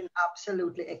 beautiful. Been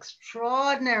absolutely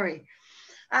extraordinary.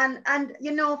 And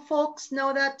you know, folks,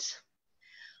 know that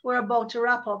we're about to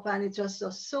wrap up, and it's just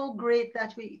so great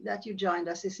that you joined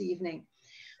us this evening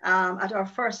at our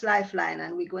first Lifeline,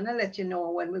 and we're going to let you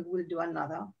know when we will do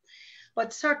another.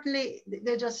 But certainly,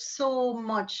 there's just so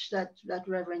much that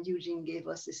Reverend Eugene gave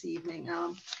us this evening.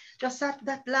 Just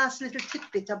that last little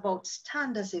tidbit about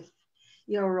stand as if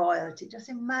you're royalty. Just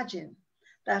imagine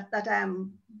that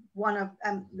I'm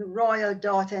the royal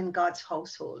daughter in God's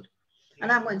household. And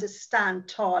I'm going to stand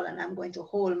tall and I'm going to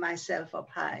hold myself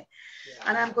up high. Yeah.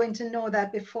 And I'm going to know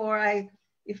that before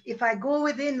if I go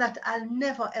within, that I'll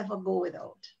never, ever go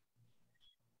without.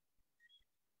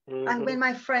 Mm-hmm. And when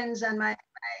my friends and my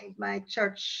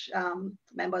church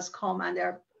members come and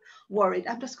they're worried,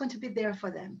 I'm just going to be there for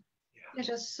them. Yeah. There's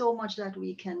just so much that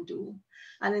we can do.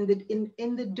 And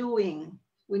in the doing,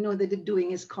 we know that the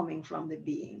doing is coming from the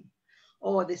being.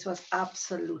 Oh, this was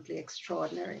absolutely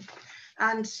extraordinary.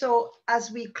 And so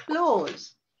as we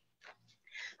close,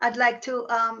 I'd like to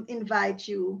invite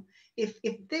you, if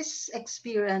this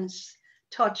experience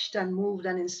touched and moved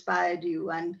and inspired you,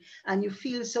 and you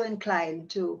feel so inclined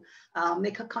to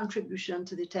make a contribution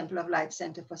to the Temple of Light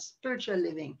Center for Spiritual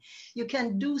Living, you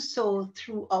can do so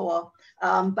through our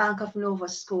Bank of Nova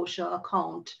Scotia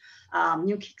account,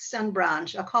 New Kingston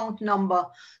branch, account number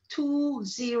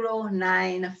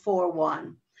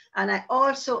 20941. And I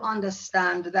also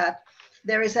understand that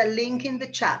there is a link in the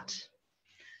chat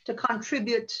to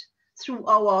contribute through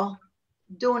our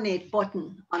donate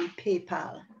button on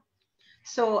PayPal.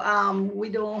 So we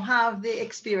don't have the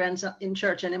experience in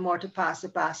church anymore to pass the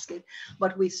basket,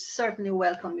 but we certainly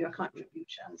welcome your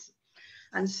contributions.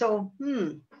 And so,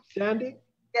 Sandy?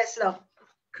 Yes, love.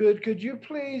 Could you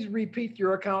please repeat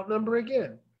your account number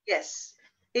again? Yes.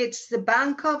 It's the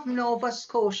Bank of Nova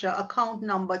Scotia account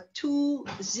number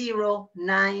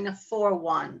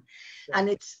 20941. And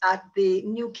it's at the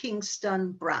New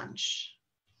Kingston branch.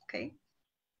 Okay.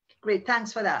 Great.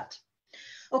 Thanks for that.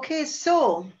 Okay.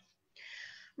 So,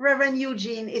 Reverend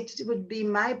Eugene, it would be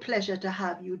my pleasure to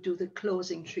have you do the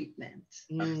closing treatment.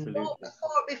 Absolutely.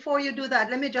 Before you do that,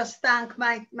 let me just thank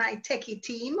my techie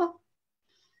team.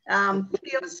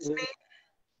 Theo Smith,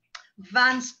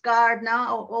 Vance Gardner.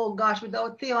 Oh gosh,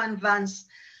 without Theo and Vance,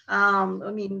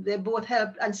 I mean, they both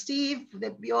helped, and Steve,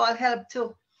 we all helped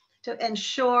to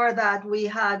ensure that we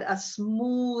had a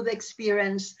smooth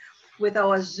experience with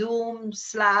our Zoom /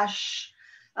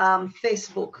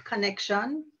 Facebook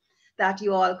connection, that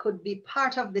you all could be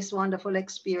part of this wonderful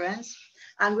experience.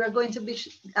 And we're going to be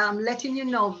letting you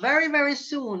know very, very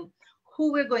soon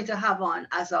who we're going to have on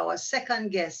as our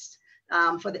second guest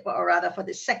for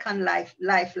the second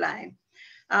lifeline.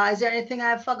 Is there anything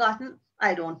I've forgotten?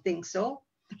 I don't think so.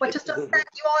 But just to thank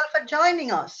you all for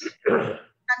joining us. And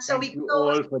so thank you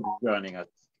all for joining us.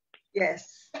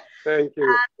 Yes. Thank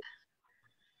you.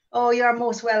 Oh, you're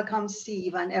most welcome,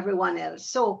 Steve, and everyone else.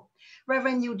 So,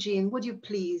 Reverend Eugene, would you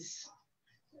please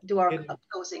do our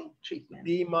closing treatment?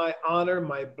 Be my honor,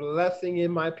 my blessing,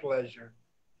 and my pleasure.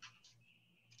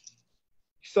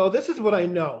 So this is what I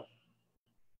know.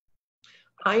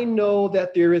 I know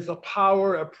that there is a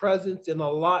power, a presence, and a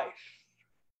life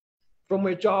from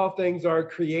which all things are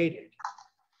created.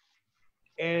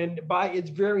 And by its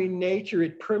very nature,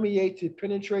 it permeates, it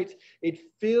penetrates, it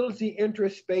fills the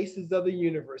interspaces of the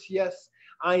universe. Yes,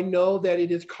 I know that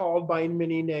it is called by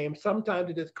many names.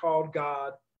 Sometimes it is called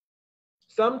God.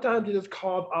 Sometimes it is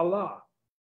called Allah.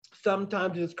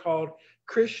 Sometimes it is called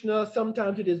Krishna.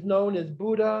 Sometimes it is known as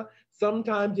Buddha.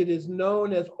 Sometimes it is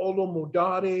known as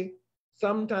Olomodare.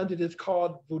 Sometimes it is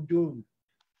called Voodoo.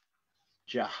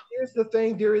 Ja. Here's the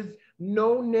thing, there is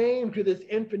no name to this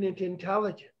infinite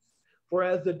intelligence. For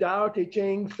as the Tao Te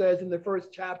Ching says in the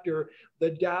first chapter,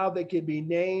 the Tao that can be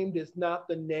named is not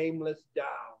the nameless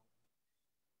Tao.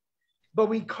 But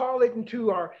we call it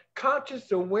into our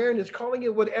conscious awareness, calling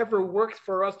it whatever works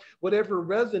for us, whatever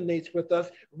resonates with us,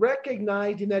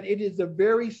 recognizing that it is the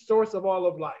very source of all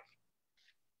of life.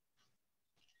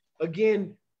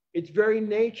 Again, its very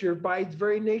nature, by its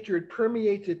very nature, it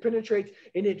permeates, it penetrates,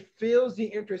 and it fills the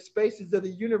interspaces of the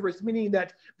universe, meaning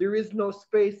that there is no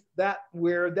space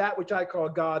where that which I call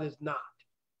God is not.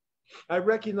 I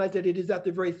recognize that it is at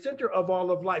the very center of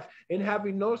all of life, and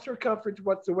having no circumference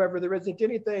whatsoever, there isn't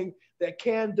anything that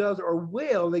can, does, or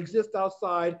will exist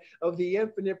outside of the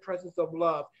infinite presence of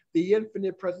love, the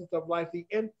infinite presence of life, the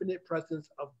infinite presence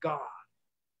of God.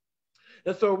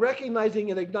 And so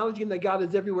recognizing and acknowledging that God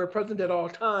is everywhere present at all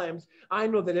times, I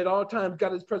know that at all times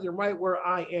God is present right where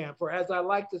I am. For as I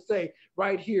like to say,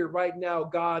 right here, right now,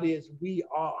 God is, we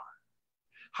are.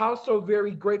 How so very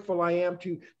grateful I am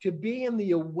to be in the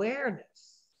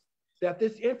awareness that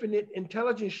this infinite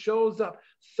intelligence shows up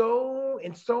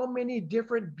in so many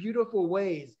different beautiful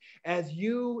ways, as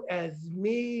you, as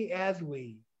me, as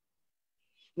we.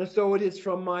 And so it is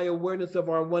from my awareness of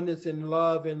our oneness in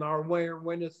love and our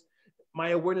awareness,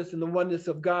 my awareness in the oneness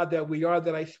of God that we are,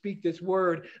 that I speak this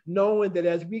word, knowing that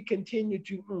as we continue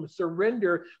to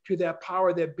surrender to that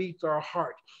power that beats our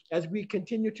heart, as we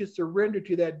continue to surrender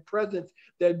to that presence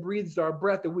that breathes our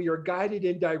breath, that we are guided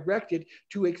and directed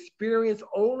to experience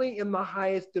only in the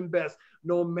highest and best,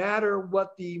 no matter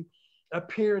what the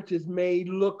appearances may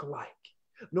look like,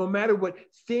 no matter what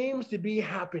seems to be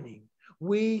happening,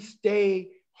 we stay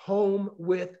home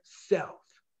with self.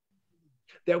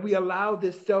 That we allow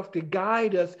this self to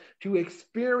guide us to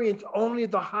experience only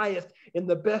the highest and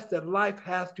the best that life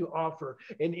has to offer.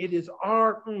 And it is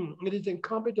it is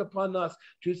incumbent upon us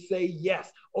to say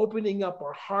yes, opening up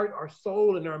our heart, our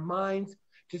soul, and our minds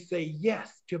to say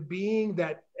yes to being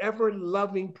that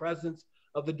ever-loving presence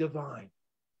of the divine.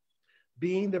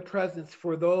 Being the presence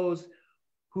for those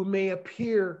who may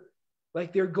appear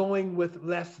like they're going with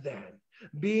less than.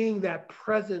 Being that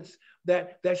presence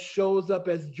that shows up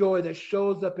as joy, that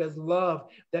shows up as love,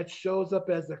 that shows up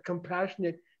as a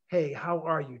compassionate, hey, how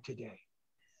are you today?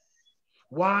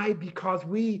 Why? Because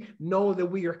we know that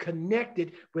we are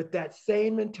connected with that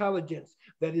same intelligence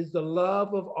that is the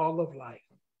love of all of life.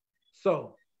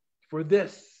 So for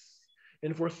this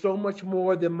and for so much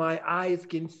more than my eyes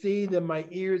can see, than my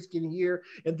ears can hear,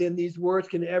 and than these words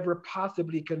can ever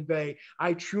possibly convey.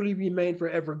 I truly remain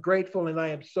forever grateful, and I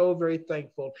am so very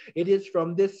thankful. It is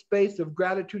from this space of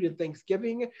gratitude and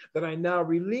thanksgiving that I now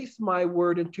release my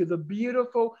word into the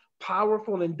beautiful,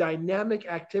 powerful, and dynamic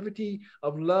activity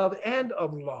of love and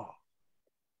of law.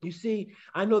 You see,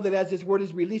 I know that as this word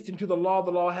is released into the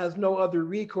law has no other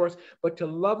recourse but to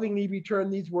lovingly return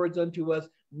these words unto us,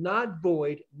 not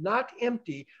void, not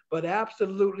empty, but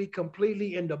absolutely,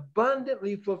 completely, and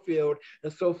abundantly fulfilled.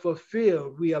 And so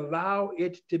fulfilled, we allow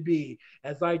it to be.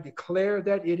 As I declare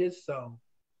that it is so,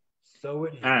 so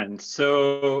it is. And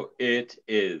so it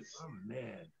is.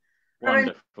 Amen.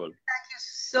 Wonderful. Thank you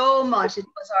so much. It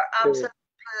was our absolute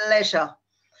pleasure.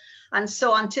 And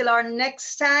so until our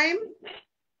next time,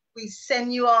 we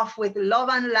send you off with love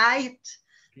and light,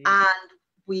 and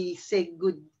we say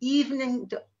good evening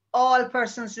to all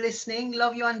persons listening.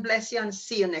 Love you and bless you, and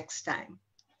see you next time.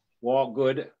 Walk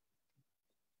good.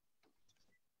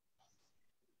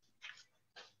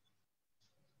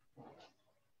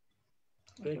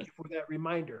 Thank you for that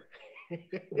reminder.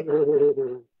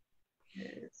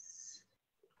 Yes.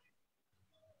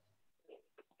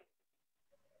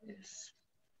 Yes.